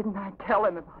 why didn't I tell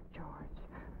him about George?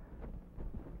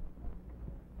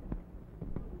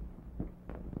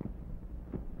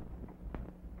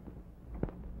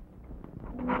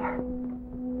 Letter.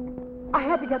 I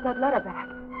had to get that letter back.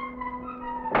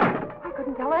 I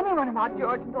couldn't tell anyone about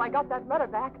George until I got that letter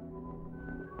back.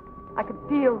 I could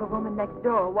feel the woman next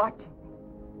door watching me.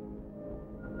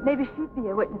 Maybe she'd be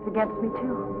a witness against me,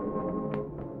 too.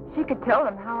 She could tell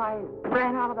them how I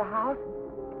ran out of the house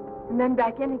and then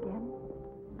back in again.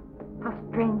 How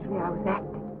strangely I was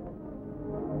acting.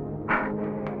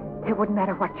 It wouldn't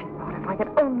matter what she thought if I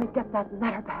could only get that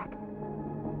letter back.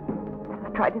 I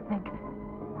tried to think,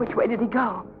 which way did he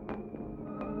go?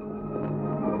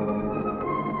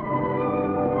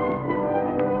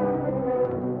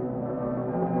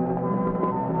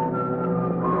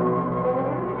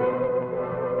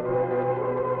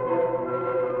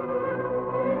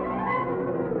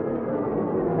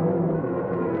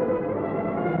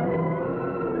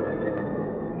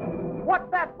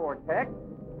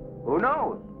 Who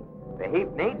knows? The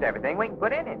heap needs everything we can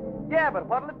put in it. Yeah, but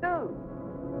what'll it do?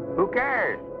 Who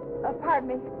cares? Pardon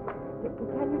me.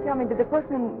 Can you tell me, did the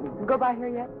postman go by here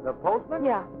yet? The postman?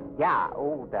 Yeah. Yeah,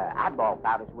 the oddball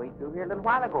found his way through here a little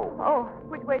while ago. Oh,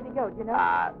 which way did he go, do you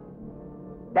know?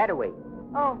 That way.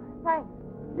 Oh, thanks.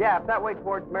 Yeah, up that way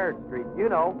towards Merritt Street, you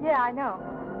know. Yeah, I know.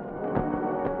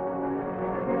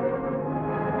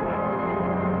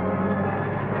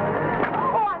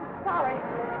 Oh, I'm sorry.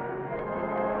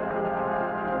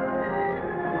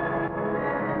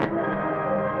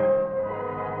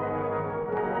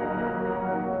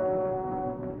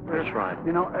 That's right.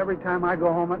 You know, every time I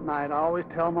go home at night, I always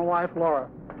tell my wife, Laura,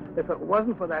 if it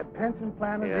wasn't for that pension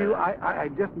plan of you, I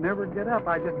just never get up.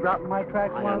 I just drop in my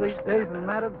tracks one of these days, and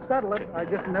that'd settle it. I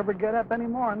just never get up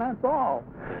anymore, and that's all.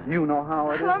 You know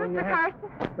how it is. Hello, when Mr. you have...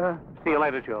 Carson. See you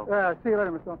later, Joe. See you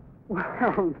later, Mr. Well,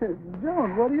 Mrs.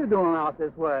 Jones, what are you doing out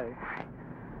this way?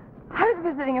 I was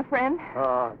visiting a friend.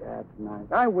 Oh, that's nice.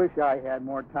 I wish I had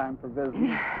more time for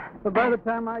visiting. But by the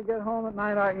time I get home at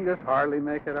night, I can just hardly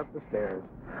make it up the stairs.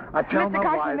 I tell Mr. my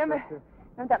Carson, wife...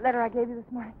 remember that letter I gave you this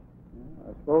morning?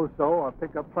 I suppose so. I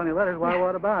pick up plenty of letters. Why,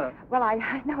 what about it? Well,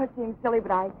 I know it seems silly,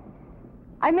 but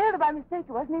I mailed it by mistake.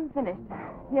 It wasn't even finished.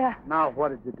 Yeah. Now, what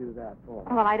did you do that for?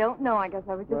 Well, I don't know. I guess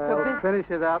I was just so busy. Finish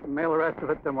it up and mail the rest of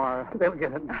it tomorrow. They'll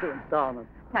get it in 2 installments.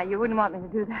 Now, you wouldn't want me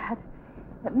to do that.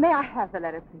 But may I have the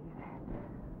letter, please?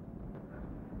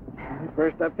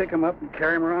 First, I pick them up and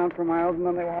carry them around for miles, and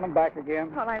then they want them back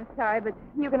again. Well, I'm sorry, but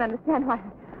you can understand why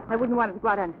I wouldn't want it to go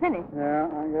out unfinished. Yeah,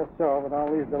 I guess so, but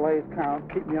all these delays count.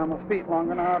 Keep me on my feet longer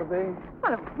than I ought to be.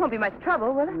 Well, it won't be much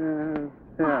trouble, will it?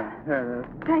 Yeah, here it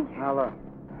is. Thank you. Now, look,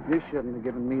 you shouldn't have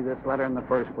given me this letter in the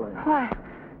first place. Why?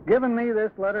 Giving me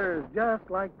this letter is just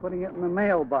like putting it in the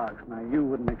mailbox. Now, you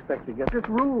wouldn't expect to get this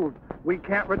ruled. We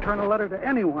can't return a letter to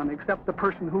anyone except the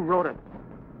person who wrote it.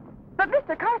 But,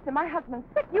 Mr. Carson, my husband's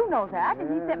sick. You know that. And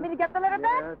he sent me to get the letter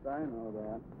back. Yes, I know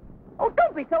that. Oh,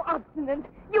 don't be so obstinate.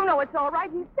 You know it's all right.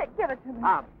 He's sick. Give it to me.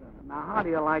 Obstinate. Now, how do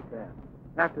you like that?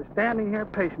 After standing here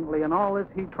patiently and all this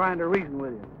heat trying to reason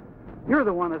with you. You're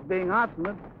the one that's being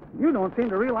obstinate. You don't seem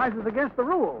to realize it's against the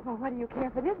rules. Well, what do you care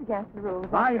if it is against the rules?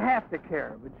 I have to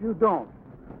care, but you don't.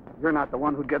 You're not the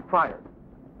one who'd get fired.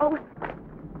 Oh,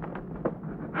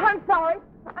 I'm sorry.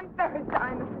 I'm very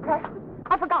sorry, Mr. Carson.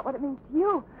 I forgot what it means to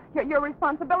you. Your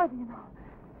responsibility and all.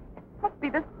 It must be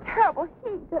this terrible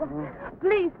heat.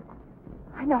 Please.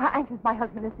 I know how anxious my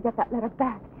husband is to get that letter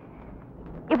back.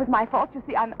 It was my fault. You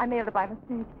see, I mailed it by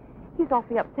mistake. He's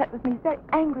awfully upset with me. He's very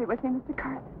angry with me, Mr.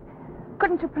 Carson.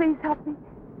 Couldn't you please help me?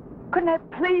 Couldn't I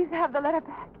please have the letter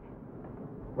back?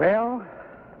 Well,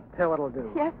 tell what I'll do.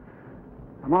 Yes?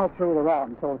 I'm all through the route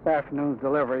until this afternoon's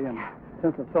delivery, and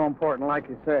since it's so important, like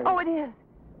you say... Oh, it is.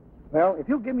 Well, if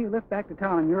you'll give me a lift back to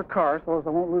town in your car so as I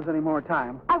won't lose any more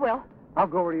time... I will. I'll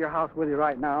go over to your house with you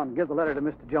right now and give the letter to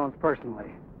Mr. Jones personally.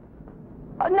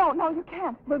 No, you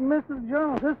can't. But, Mrs.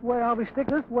 Jones, this way I'll be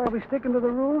sticking to the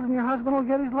rules, and your husband will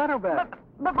get his letter back.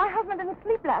 But my husband didn't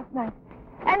sleep last night.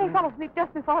 And he fell asleep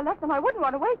just before I left, and I wouldn't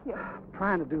want to wake you.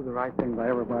 Trying to do the right thing by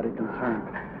everybody concerned.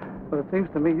 But it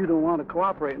seems to me you don't want to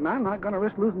cooperate, and I'm not going to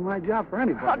risk losing my job for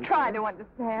anybody. I'll try to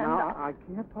understand. Now, I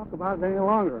can't talk about it any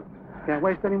longer. Can't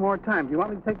waste any more time. Do you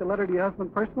want me to take the letter to your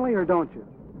husband personally, or don't you?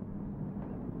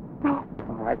 No.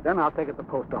 All right, then I'll take it to the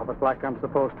post office like I'm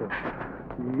supposed to.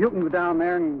 You can go down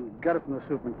there and get it from the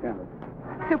superintendent.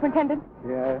 Superintendent?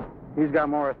 Yeah, he's got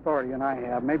more authority than I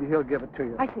have. Maybe he'll give it to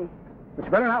you. I see. But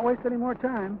you better not waste any more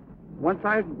time. Once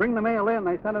I bring the mail in,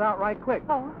 they send it out right quick.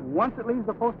 Oh. Once it leaves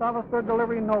the post office for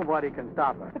delivery, nobody can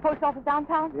stop it. The post office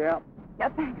downtown? Yeah. Yeah,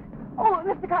 thanks. Oh,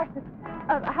 Mr. Carson,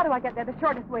 how do I get there? The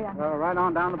shortest way on. Right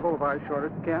on down the boulevard,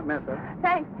 shortest. You can't miss it.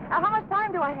 Thanks. How much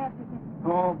time do I have to get?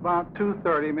 Oh, about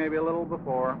 2:30, maybe a little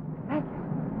before. Thank you.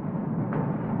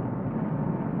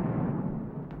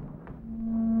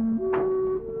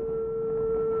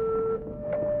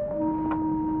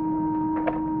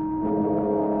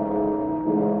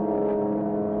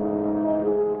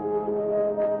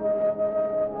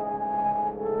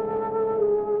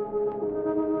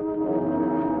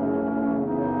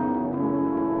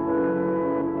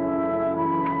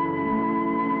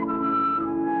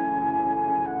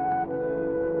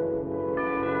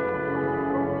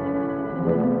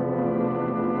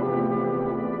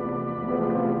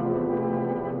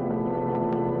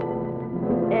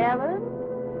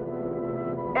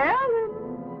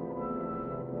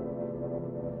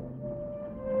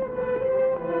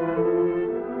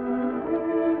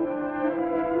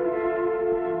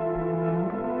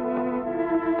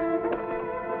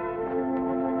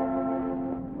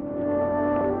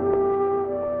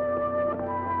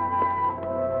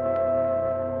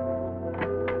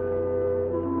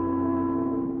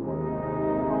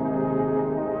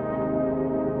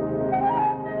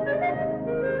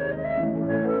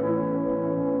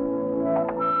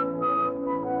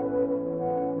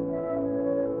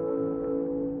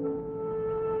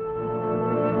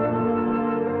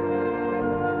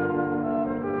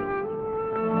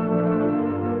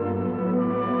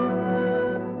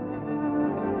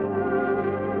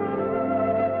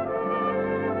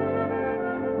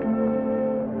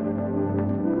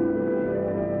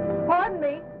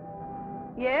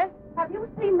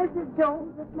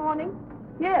 Jones this morning?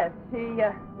 Yes, she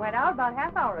went out about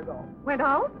half hour ago. Went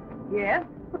out? Yes.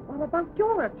 But what about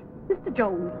George? Mr.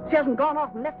 Jones. She hasn't gone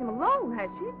off and left him alone, has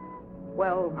she?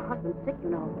 Well, Her husband's sick, you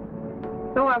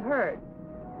know. so I've heard.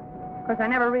 Of course, I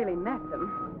never really met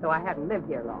them, so I haven't lived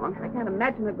here long. I can't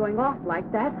imagine her going off like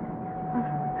that.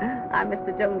 I'm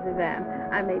Mr. Jones's aunt.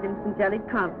 I made him some jellied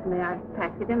consomme. I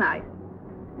packed it in ice.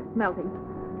 It's melting.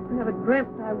 I never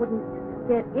dreamt I wouldn't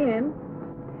get in.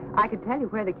 I could tell you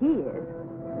where the key is.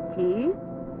 The key?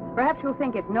 Perhaps you'll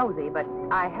think it's nosy, but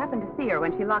I happened to see her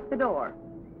when she locked the door.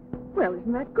 Well,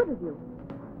 isn't that good of you?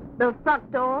 The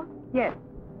front door? Yes,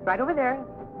 right over there,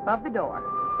 above the door.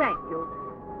 Thank you.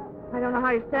 I don't know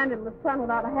how you stand in the sun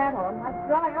without a hat on. I'd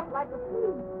dry up like a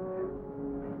pea.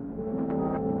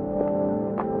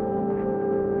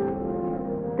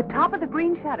 The top of the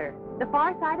green shutter, the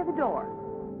far side of the door.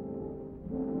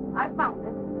 I found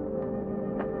it.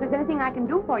 If there's anything I can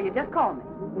do for you, just call me.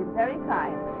 You're very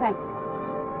kind. Thank you.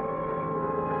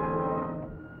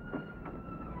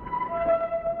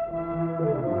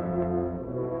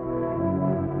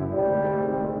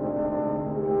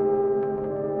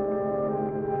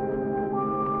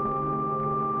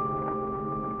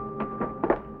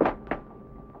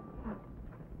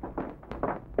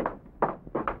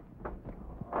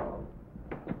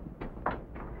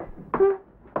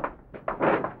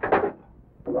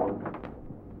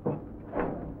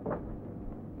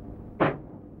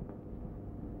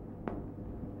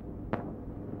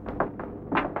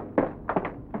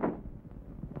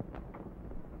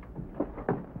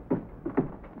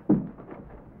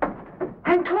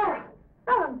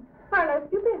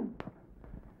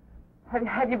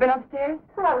 Have you been upstairs?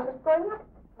 Well, I was just going up.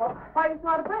 Well, why are you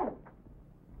not abreast?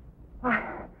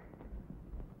 Why,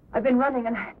 I've been running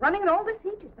and all this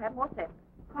heat you've had. What's that?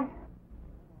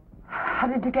 How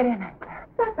did you get in, Aunt Clara?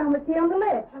 I found the key on the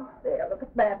ledge. Oh, there, look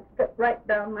at that. It slipped right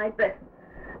down my dress.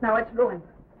 Now it's ruined.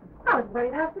 I was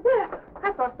worried half to death.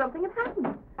 I thought something had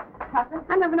happened.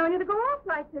 I never known you to go off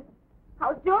like this.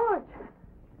 How's George?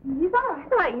 He's all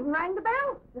right. I even rang the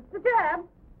bell. Just a jab.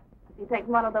 Is he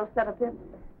taking one of those sedatives?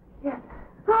 Yes.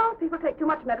 Oh, people take too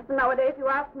much medicine nowadays, if you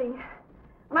ask me.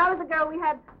 When I was a girl, we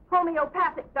had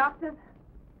homeopathic doctors.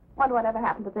 Wonder what ever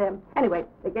happened to them. Anyway,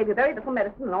 they gave you very little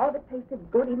medicine, and all of it tasted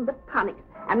good, even the tonics.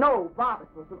 And no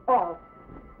barbiturate at all.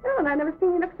 Oh, and I never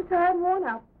seen you look so tired and worn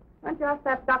out. Why don't you ask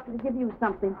that doctor to give you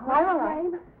something? All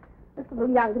right. It's a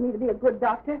little young to me to be a good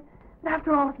doctor. But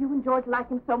after all, if you and George like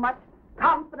him so much,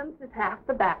 confidence is half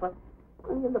the battle.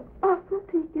 Oh, you look awful,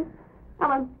 Tiki.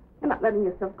 Ellen, you're not letting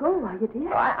yourself go, are you,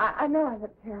 dear? Oh, I know I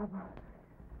look terrible.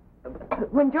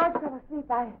 When George fell asleep,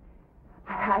 I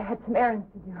had some errands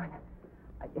to do, and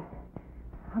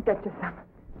I'll get you some.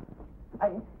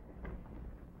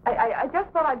 I just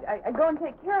thought I'd go and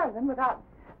take care of them without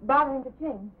bothering to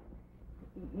change.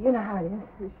 You know how it is.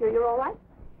 You sure you're all right?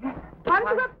 Yes. Why don't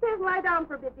you go upstairs and lie down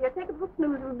for a bit, dear? Take a little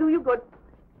snooze. It'll do you good.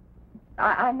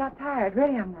 I'm not tired.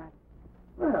 Really, I'm not.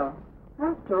 Well,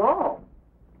 after all.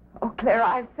 Oh, Clara,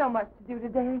 I have so much to do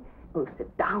today. Oh,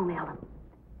 sit down, Ellen.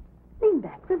 Lean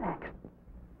back, relax.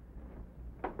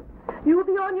 You'll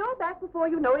be on your back before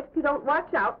you know it if you don't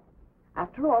watch out.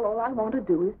 After all I want to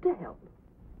do is to help.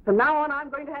 From now on, I'm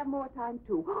going to have more time,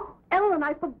 too. Ellen,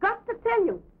 I forgot to tell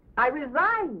you. I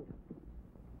resigned.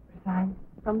 Resigned?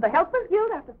 From the Helpers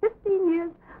Guild after 15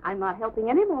 years. I'm not helping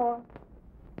anymore.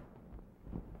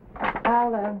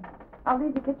 I'll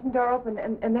leave the kitchen door open,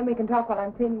 and then we can talk while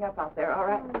I'm cleaning up out there, all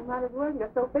right? Oh, might as well. You're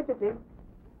so fidgety.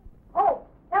 Oh,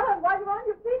 Ellen, while you're on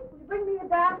your feet, will you bring me a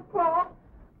damn cloth?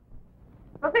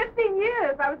 For 15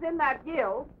 years, I was in that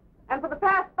guild. And for the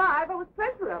past 5, I was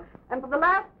treasurer. And for the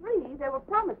last 3, they were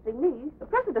promising me the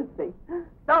presidency.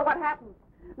 So what happened?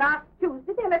 Last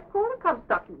Tuesday, they let Cora come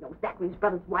stuck. You know, Zachary's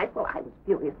brother's wife. Well, I was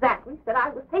furious. Zachary said I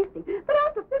was hasty. But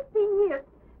after 15 years,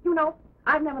 you know,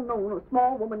 I've never known a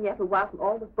small woman yet who wasn't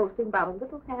always boasting about her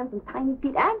little hands and tiny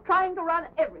feet and trying to run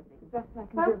everything. Best I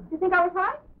can do. You think I was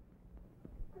right?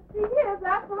 15 years,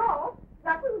 after all.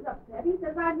 Zachary was upset. He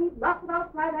says I need lots of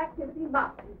outside activity,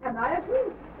 lots. And I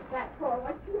agree. That Cora,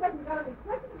 when she hasn't got any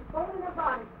prejudice bone in her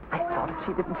body. I thought if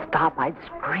she didn't stop, I'd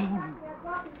scream.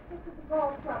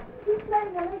 He's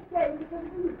playing a late game because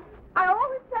of me. I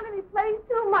always tell him he plays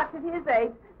too much at his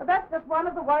age. But that's just one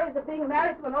of the worries of being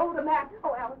married to an older man.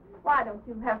 Oh, Alice, why don't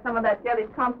you have some of that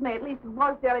jellied consomme? At least it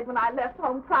was jellied when I left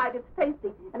home. Tried. It's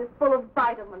tasty, and it's full of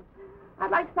vitamins.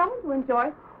 I'd like someone to enjoy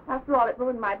it. After all, it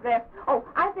ruined my dress. Oh,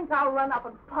 I think I'll run up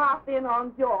and pop in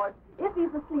on George. If he's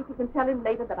asleep, you can tell him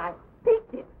later that I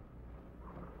peeked him.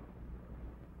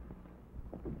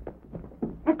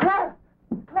 Hey, Clara!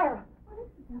 Clara! What is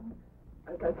it,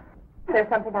 Ellen? There's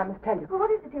something I must tell you. Oh,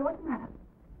 what is it, dear? What's the matter?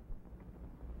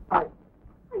 Are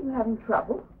you having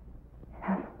trouble?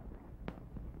 Yes.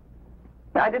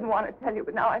 I didn't want to tell you,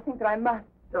 but now I think that I must.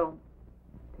 Don't.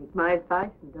 Take my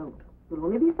advice and don't. You'll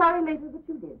only be sorry later that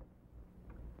you did.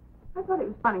 I thought it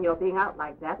was funny your being out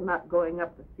like that and not going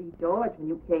up to see George when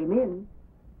you came in.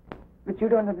 But you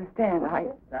don't understand.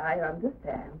 Yes, I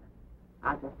understand.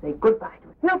 I'll just say goodbye to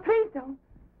it. No, please don't.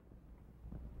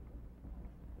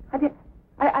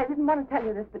 I didn't want to tell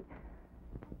you this, but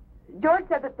George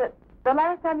said that the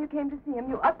last time you came to see him,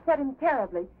 you upset him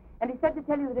terribly. And he said to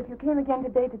tell you that if you came again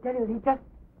today, to tell you that he just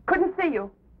couldn't see you.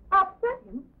 Upset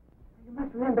him? You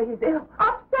must remember he's ill.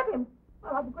 Upset him?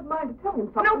 Well, I've a good mind to tell him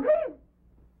something. No, please!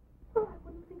 Oh, I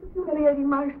wouldn't think of humiliating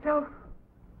myself.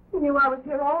 He knew I was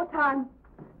here all the time.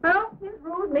 Well, he's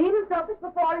rude, mean, and selfish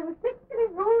before he was sick, and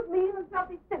he's rude, mean, and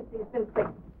selfish since he's been sick.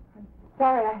 I'm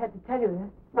sorry I had to tell you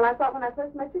this. Well, I thought when I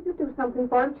first met you, you'd do something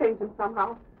for him, change him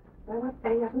somehow. But I must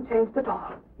say he hasn't changed at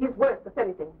all. He's worse, if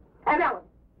anything. And Ellen,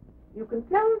 you can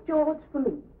tell George for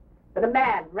me that a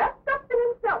man wrapped up in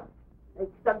himself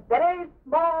makes a very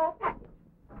small package.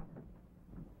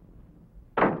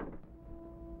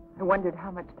 I wondered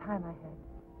how much time I had.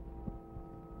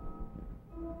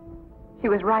 She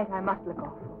was right. I must look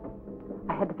awful.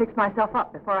 I had to fix myself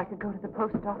up before I could go to the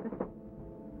post office.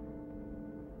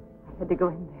 I had to go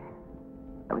in there.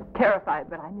 I was terrified,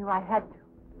 but I knew I had to.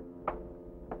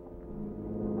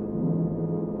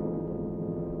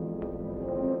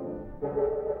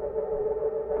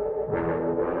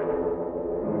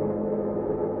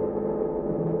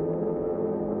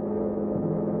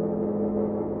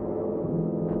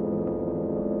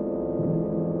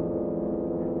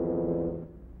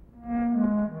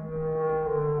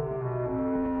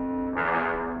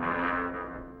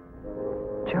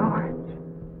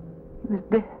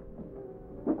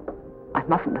 I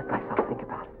mustn't let myself think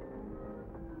about it.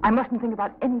 I mustn't think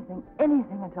about anything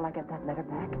until I get that letter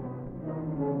back.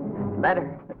 That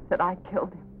letter that said I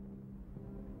killed him.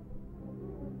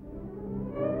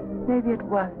 Maybe it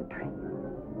was a dream.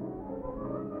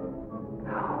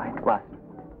 No, it wasn't.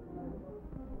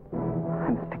 I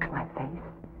must fix my face.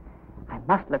 I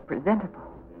must look presentable.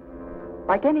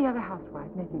 Like any other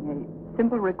housewife making a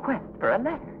simple request for a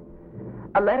letter.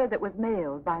 A letter that was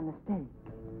mailed by mistake.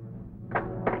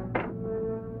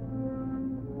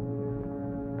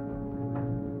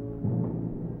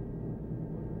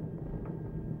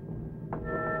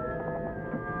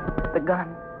 The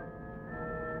gun.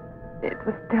 It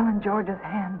was still in George's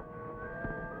hand.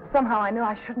 Somehow I knew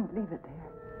I shouldn't leave it there.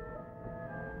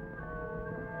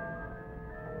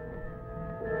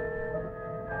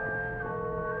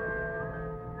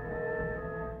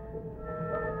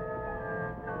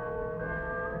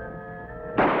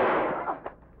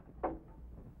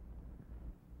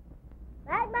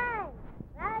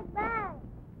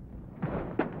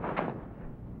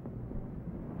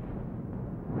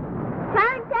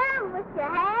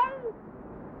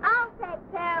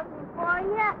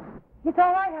 It's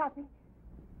all right, Hoppy.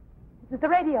 This is the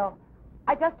radio.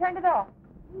 I just turned it off.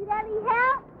 Need any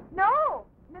help? No.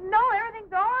 No,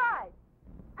 everything's all right.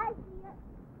 I see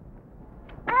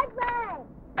it. Bang,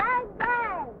 bang,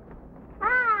 bang.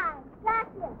 Hi,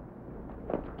 gotcha.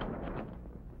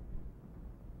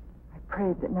 I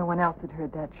prayed that no one else had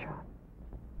heard that shot.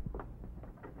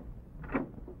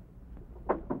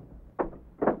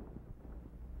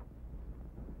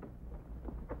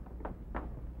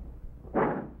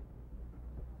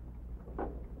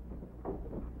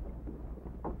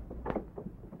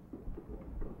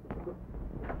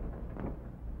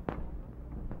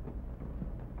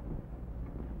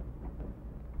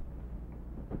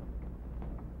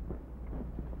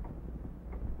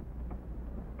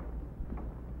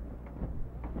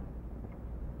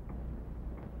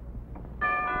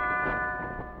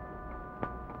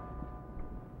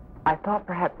 I thought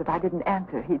perhaps if I didn't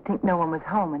answer, he'd think no one was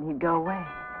home and he'd go away.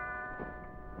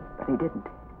 But he didn't.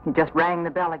 He just rang the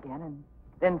bell again and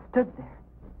then stood there.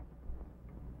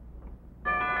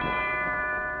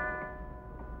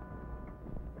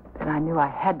 Then I knew I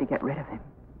had to get rid of him.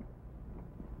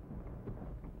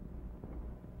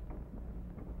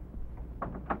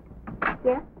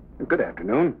 Yes? Good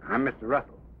afternoon. I'm Mr.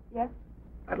 Russell. Yes?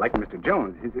 I'd like Mr.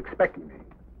 Jones. He's expecting me.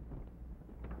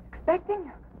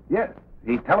 Expecting? Yes.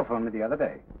 He telephoned me the other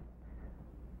day.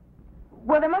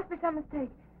 Well, there must be some mistake.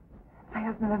 My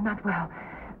husband is not well.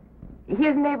 He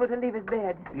isn't able to leave his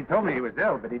bed. He told me he was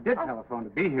ill, but he did telephone to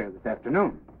be here this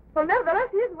afternoon. Well, nevertheless,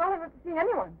 he isn't well enough to see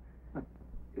anyone.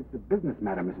 It's a business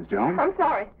matter, Mrs. Jones. I'm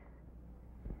sorry.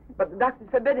 But the doctors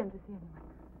forbid him to see anyone.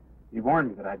 He warned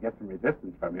me that I'd get some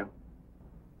resistance from you.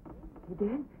 He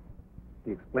did?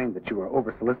 He explained that you were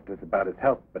over-solicitous about his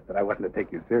health, but that I wasn't to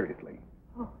take you seriously.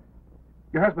 Oh.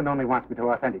 Your husband only wants me to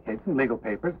authenticate some legal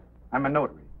papers. I'm a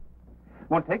notary.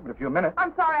 Won't take but a few minutes.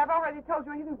 I'm sorry. I've already told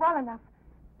you he isn't well enough.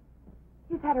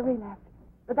 He's had a relapse.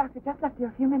 The doctor just left here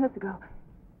a few minutes ago.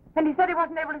 And he said he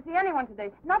wasn't able to see anyone today.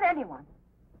 Not anyone.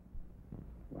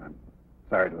 Well, I'm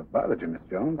sorry to have bothered you, Miss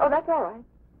Jones. Oh, that's all right.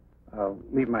 I'll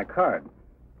leave my card.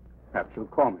 Perhaps you'll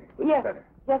call me. Yes. Better.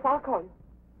 Yes, I'll call you.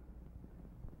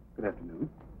 Good afternoon.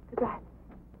 Goodbye.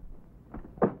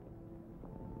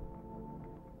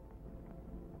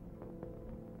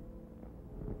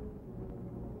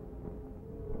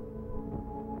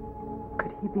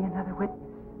 Could he be another witness?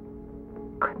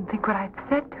 Couldn't think what I'd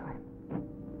said to him.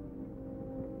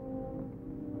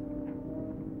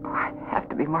 Oh, I'd have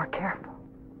to be more careful.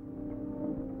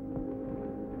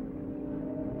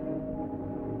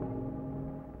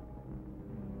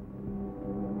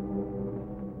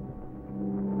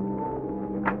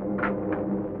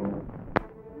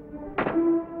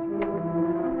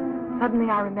 Suddenly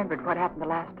I remembered what happened the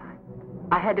last time.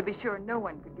 I had to be sure no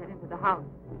one could get into the house.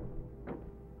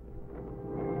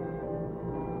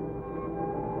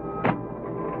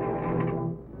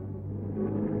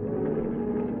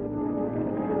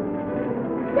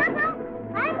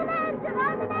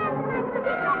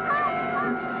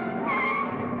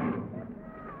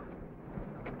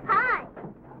 Hi.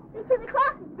 Been to the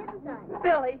crossing, didn't I?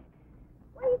 Billy,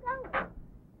 Where are you going?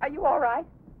 are you all right?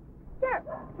 Sure.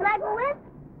 Can I go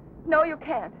in? No, you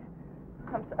can't.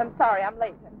 I'm sorry, I'm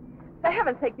late. For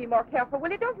heaven's sake, be more careful,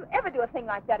 will you? Don't you ever do a thing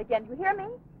like that again. Do you hear me?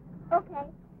 Okay.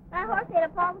 My horse ate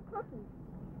up all the cookies.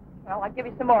 Well, I'll give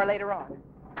you some more later on.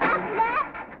 After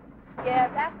that?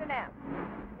 Yes, after nap.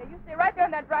 Yeah, you stay right there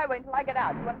in that driveway until I get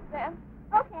out. You understand?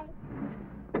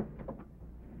 Okay.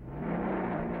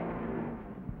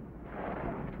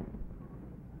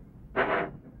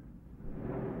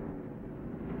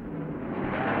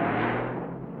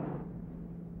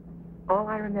 All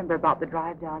I remember about the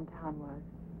drive downtown was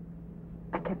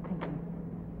I kept thinking,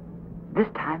 this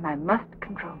time I must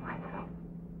control myself.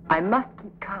 I must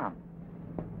keep calm.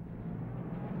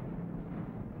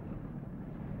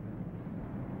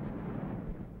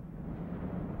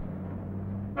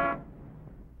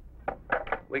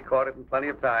 We caught it in plenty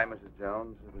of time, Mrs.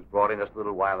 Jones. It was brought in just a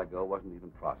little while ago. Wasn't even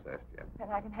processed yet.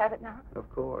 And I can have it now? Of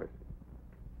course.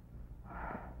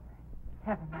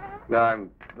 Heaven. No, I'm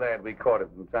glad we caught it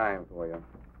in time for you.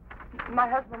 My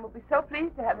husband will be so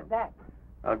pleased to have it back.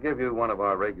 I'll give you one of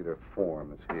our regular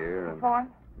forms here. And Form?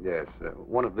 yes,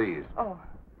 one of these. Oh.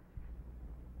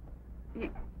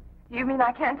 You mean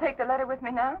I can't take the letter with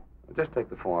me now? Just take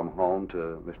the form home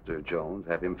to Mr. Jones,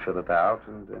 have him fill it out,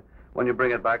 and when you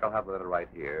bring it back, I'll have the letter right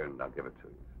here, and I'll give it to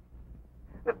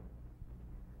you.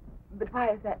 But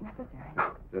why is that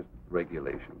necessary? Just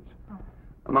regulations. Oh.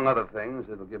 Among other things,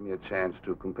 it'll give me a chance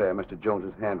to compare Mr.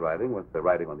 Jones's handwriting with the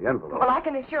writing on the envelope. Well, I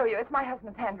can assure you, it's my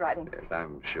husband's handwriting. Yes,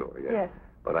 I'm sure, yes. Yes.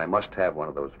 But I must have one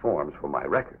of those forms for my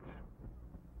records.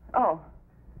 Oh.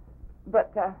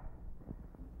 But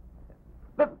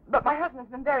my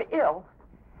husband's been very ill.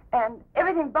 And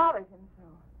everything bothers him so.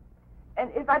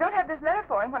 And if I don't have this letter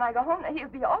for him when I go home, he'll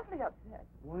be awfully upset.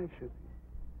 Why should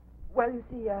he? Well, you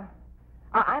see,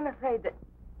 I'm afraid that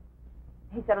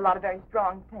he said a lot of very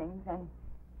strong things, and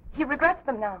he regrets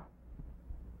them now.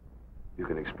 You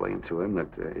can explain to him that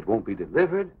it won't be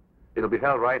delivered. It'll be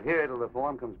held right here till the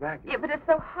form comes back. Yeah, but it's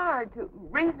so hard to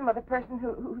reason with a person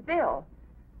who's ill.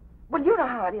 Well, you know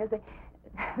how it is.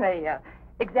 They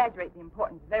exaggerate the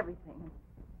importance of everything.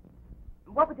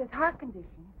 What with his heart condition,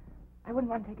 I wouldn't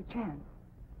want to take a chance.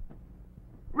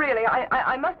 Really,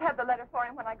 I must have the letter for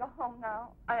him when I go home now.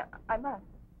 I must.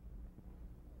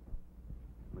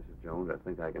 Mrs. Jones, I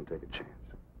think I can take a chance.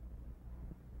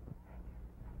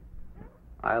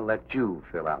 I'll let you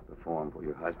fill out the form for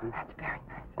your husband. That's very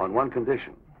nice. On one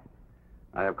condition.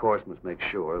 I, of course, must make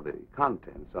sure the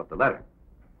contents of the letter.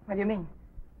 What do you mean?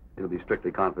 It'll be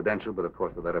strictly confidential, but of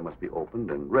course the letter must be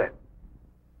opened and read.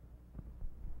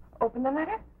 Open the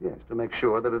letter? Yes, to make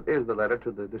sure that it is the letter to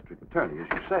the district attorney, as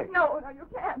you say. No, you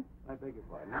can't. I beg your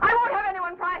pardon. I won't have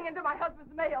anyone prying into my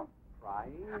husband's mail.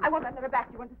 Prying? I want that letter back,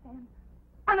 you understand?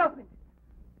 Unopened.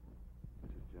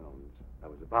 Mrs. Jones, I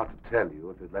was about to tell you,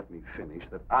 if you'd let me finish,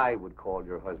 that I would call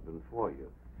your husband for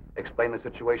you. Explain the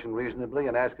situation reasonably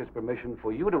and ask his permission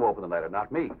for you to open the letter,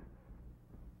 not me.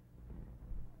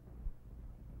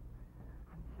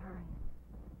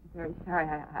 I'm very sorry.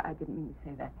 I didn't mean to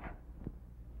say that.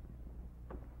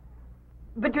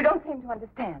 But you don't seem to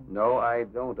understand. No, I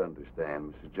don't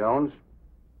understand, Mrs. Jones.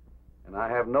 And I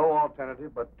have no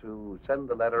alternative but to send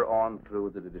the letter on through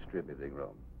the distributing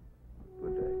room.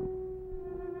 Good day.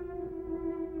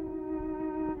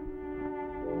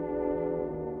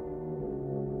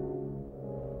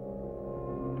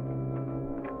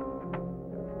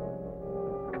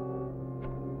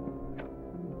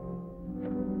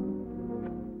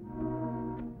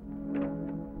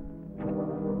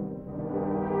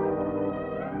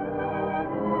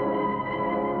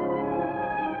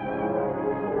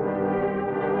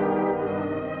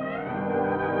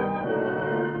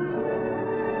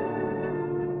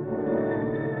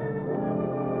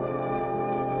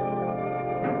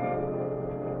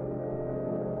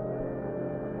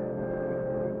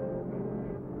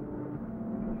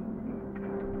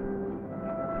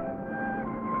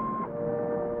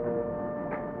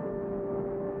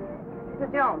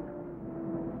 Mrs. Jones.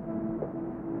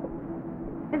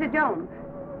 Mrs. Jones.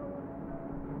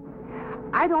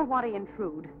 I don't want to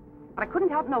intrude, but I couldn't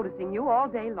help noticing you all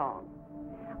day long.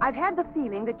 I've had the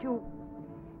feeling that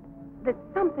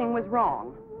something was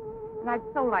wrong, and I'd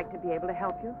so like to be able to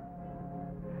help you.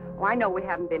 Oh, I know we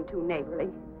haven't been too neighborly,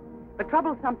 but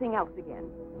trouble's something else again.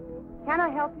 Can I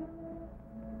help you?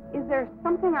 Is there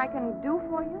something I can do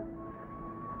for you?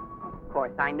 Of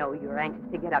course, I know you're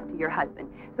anxious to get up to your husband,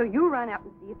 so you run up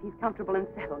and see if he's comfortable and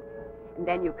settled, and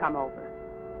then you come over.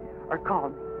 Or call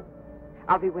me.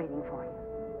 I'll be waiting for you.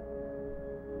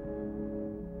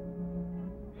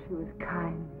 She was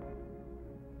kind.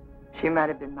 She might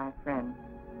have been my friend.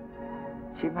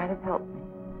 She might have helped me.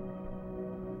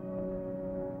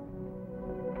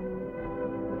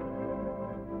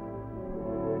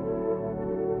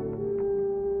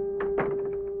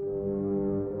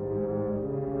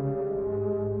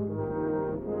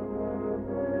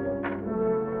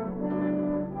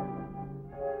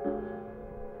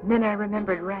 Then I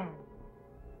remembered Rand.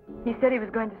 He said he was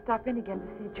going to stop in again to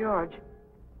see George.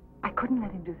 I couldn't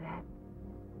let him do that.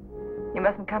 He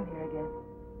mustn't come here again.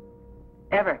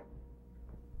 Ever.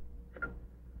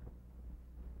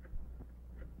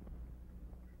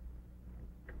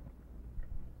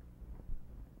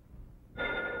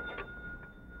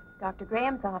 Dr.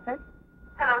 Graham's office.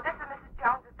 Hello, this is Mrs.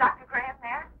 Jones. Is Dr. Graham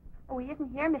there? Oh, he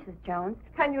isn't here, Mrs. Jones.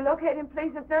 Can you locate him,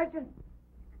 please? It's urgent.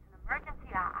 It's an emergency.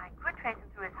 I could trace him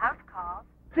through his house calls.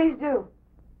 Please do.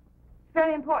 It's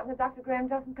very important that Dr. Graham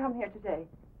doesn't come here today.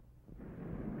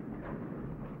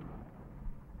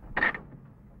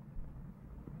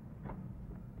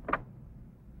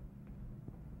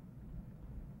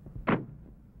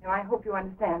 Now, I hope you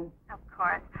understand. Of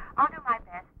course. I'll do my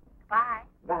best. Bye.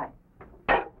 Bye.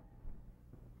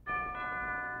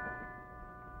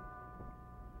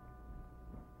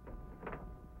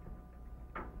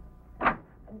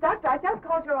 Doctor, I just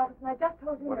called your office and I just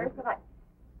told your nurse that I...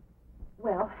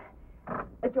 Well,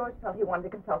 George felt he wanted to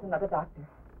consult another doctor.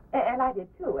 And I did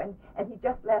too. And he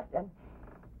just left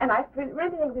and I really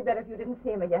think it would be better if you didn't see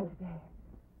him again today.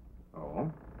 Oh?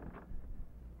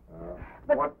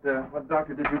 But- What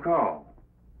doctor did you call?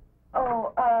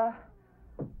 Oh,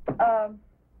 I'm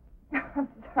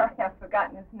sorry, I've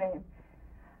forgotten his name.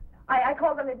 I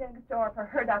called the lady next door for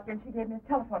her doctor, and she gave me his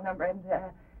telephone number, and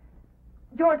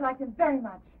George liked him very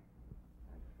much.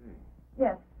 I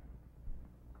Yes.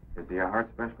 Is he a heart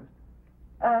specialist?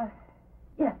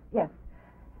 Yes.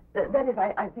 That is,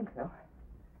 I think so.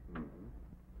 Mm-hmm.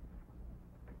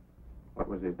 What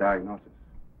was his diagnosis?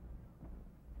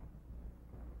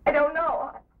 I don't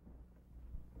know.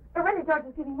 Really, George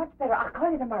is getting much better. I'll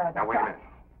call you tomorrow. Now, wait a minute.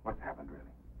 What's happened, really?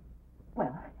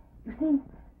 Well, you see,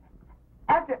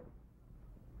 after...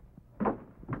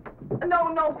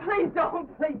 No, please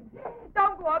don't, please.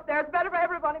 Don't go up there. It's better for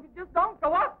everyone if you just don't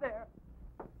go up there.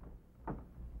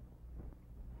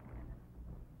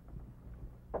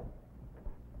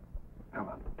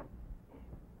 Helen.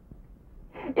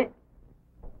 Is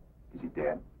he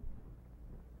dead?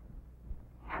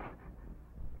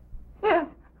 Yes.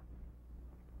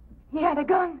 He had a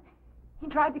gun. He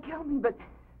tried to kill me, but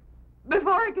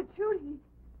before he could shoot,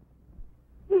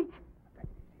 he...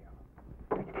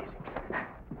 Take it easy.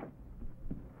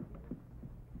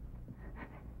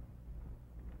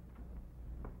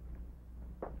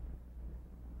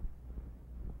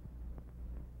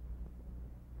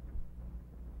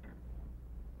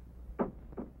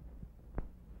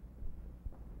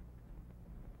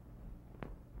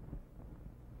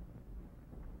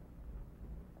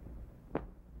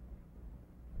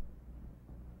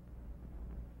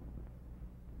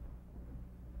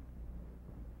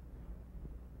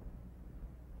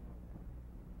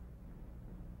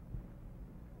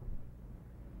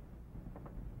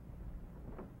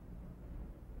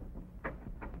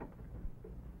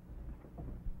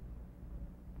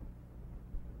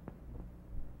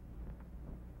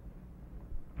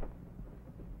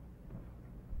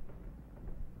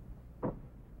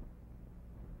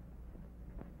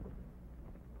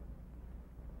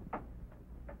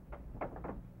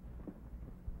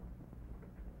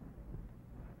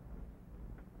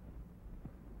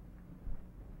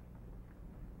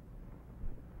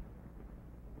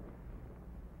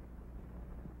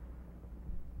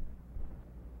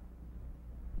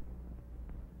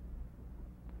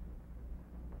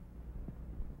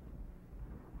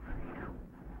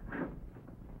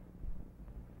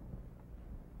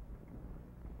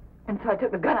 And so I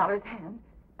took the gun out of his hand,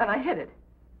 and I hid it.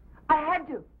 I had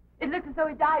to. It looked as though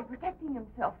he died protecting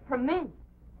himself from me. All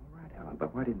right, Helen,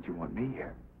 but why didn't you want me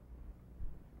here?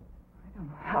 I don't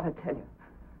know how to tell you.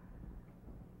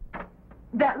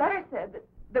 That letter said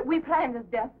that we planned his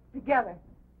death together.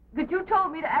 That you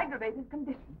told me to aggravate his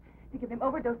condition, to give him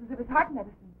overdoses of his heart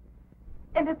medicine.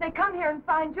 And if they come here and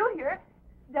find you here,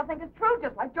 they'll think it's true,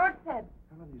 just like George said.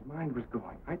 Helen, his mind was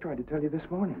going. I tried to tell you this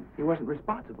morning. He wasn't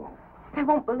responsible. They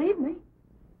won't believe me.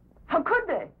 How could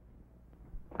they?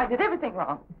 I did everything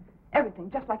wrong.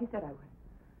 Everything, just like he said I would.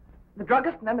 The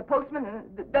druggist, and then the postman, and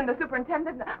then the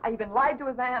superintendent. I even lied to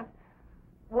his aunt.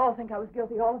 They'll all think I was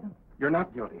guilty, all of them. You're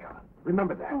not guilty, Helen.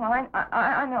 Remember that. Oh,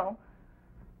 I know.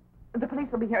 The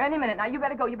police will be here any minute. Now, you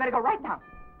better go. You better go right now.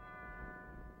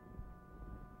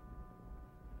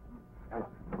 Helen,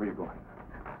 where are you going?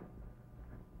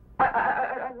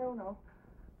 I don't know.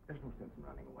 There's no sense in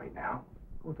running away now.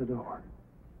 Go to the door.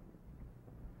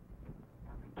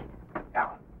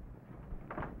 Helen.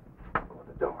 Go to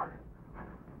the door.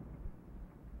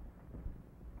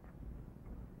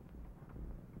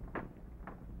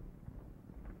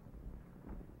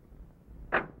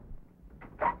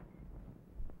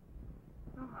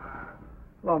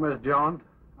 Hello, Miss Jones.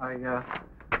 I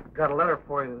got a letter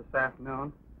for you this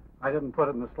afternoon. I didn't put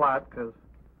it in the slot because,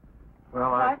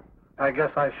 well, I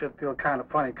guess I should feel kind of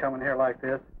funny coming here like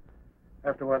this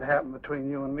after what happened between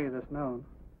you and me this noon.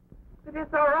 But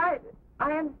it's all right.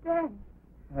 I understand.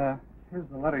 Here's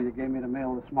the letter you gave me to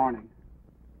mail this morning.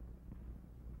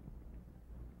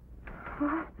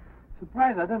 What?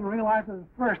 Surprised I didn't realize it at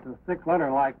first, a thick letter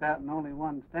like that and only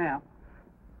one stamp.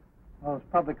 Those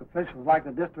public officials like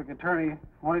the district attorney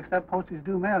won't accept postage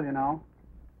due mail, you know.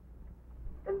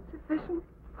 Insufficient.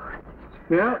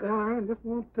 Yeah, they just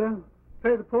won't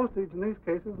pay the postage in these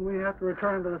cases, and we have to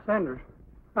return them to the senders.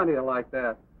 How do you like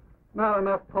that? Not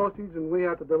enough postage, and we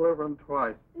have to deliver them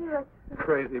twice. Yes.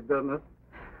 Crazy business.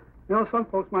 You know, some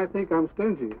folks might think I'm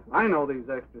stingy. I know these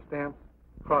extra stamps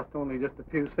cost only just a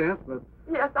few cents, but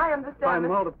Yes, I understand.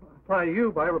 if I multiply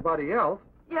you by everybody else...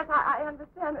 Yes, I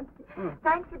understand. And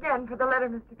thanks again for the letter,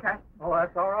 Mr. Carson. Oh,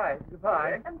 that's all right.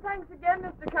 Goodbye. And thanks again,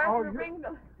 Mr. Carson, for bringing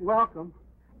the... Welcome.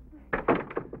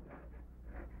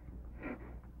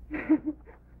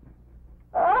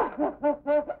 Oh,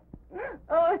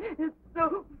 it's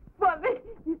so funny.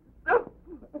 It's so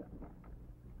funny.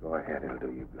 Go ahead, it'll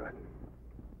do you good.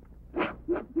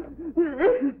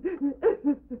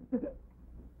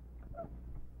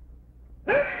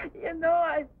 You know,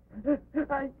 I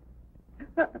tried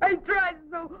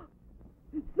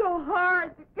so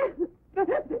hard to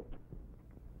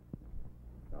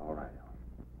All right, Ellen.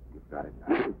 You've got it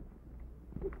now.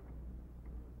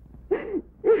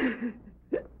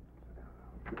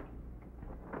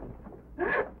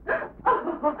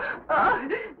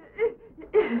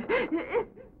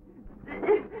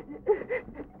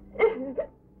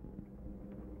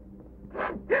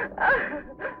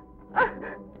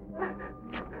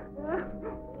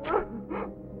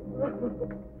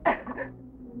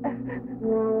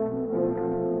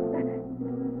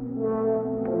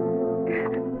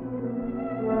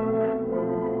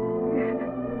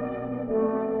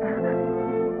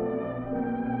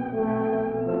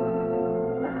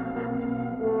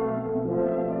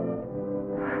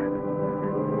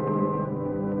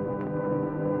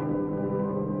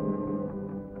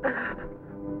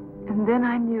 And then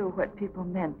I knew what people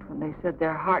meant when they said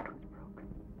their heart was broken.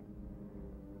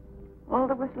 All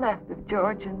that was left of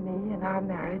George and me and our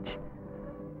marriage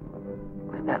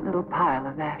was that little pile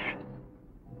of ashes.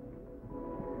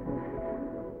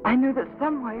 I knew that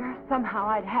somewhere, somehow,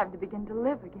 I'd have to begin to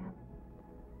live again.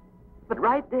 But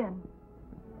right then,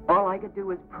 all I could do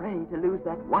was pray to lose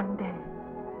that one day.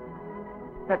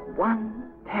 That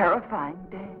one terrifying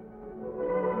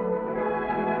day.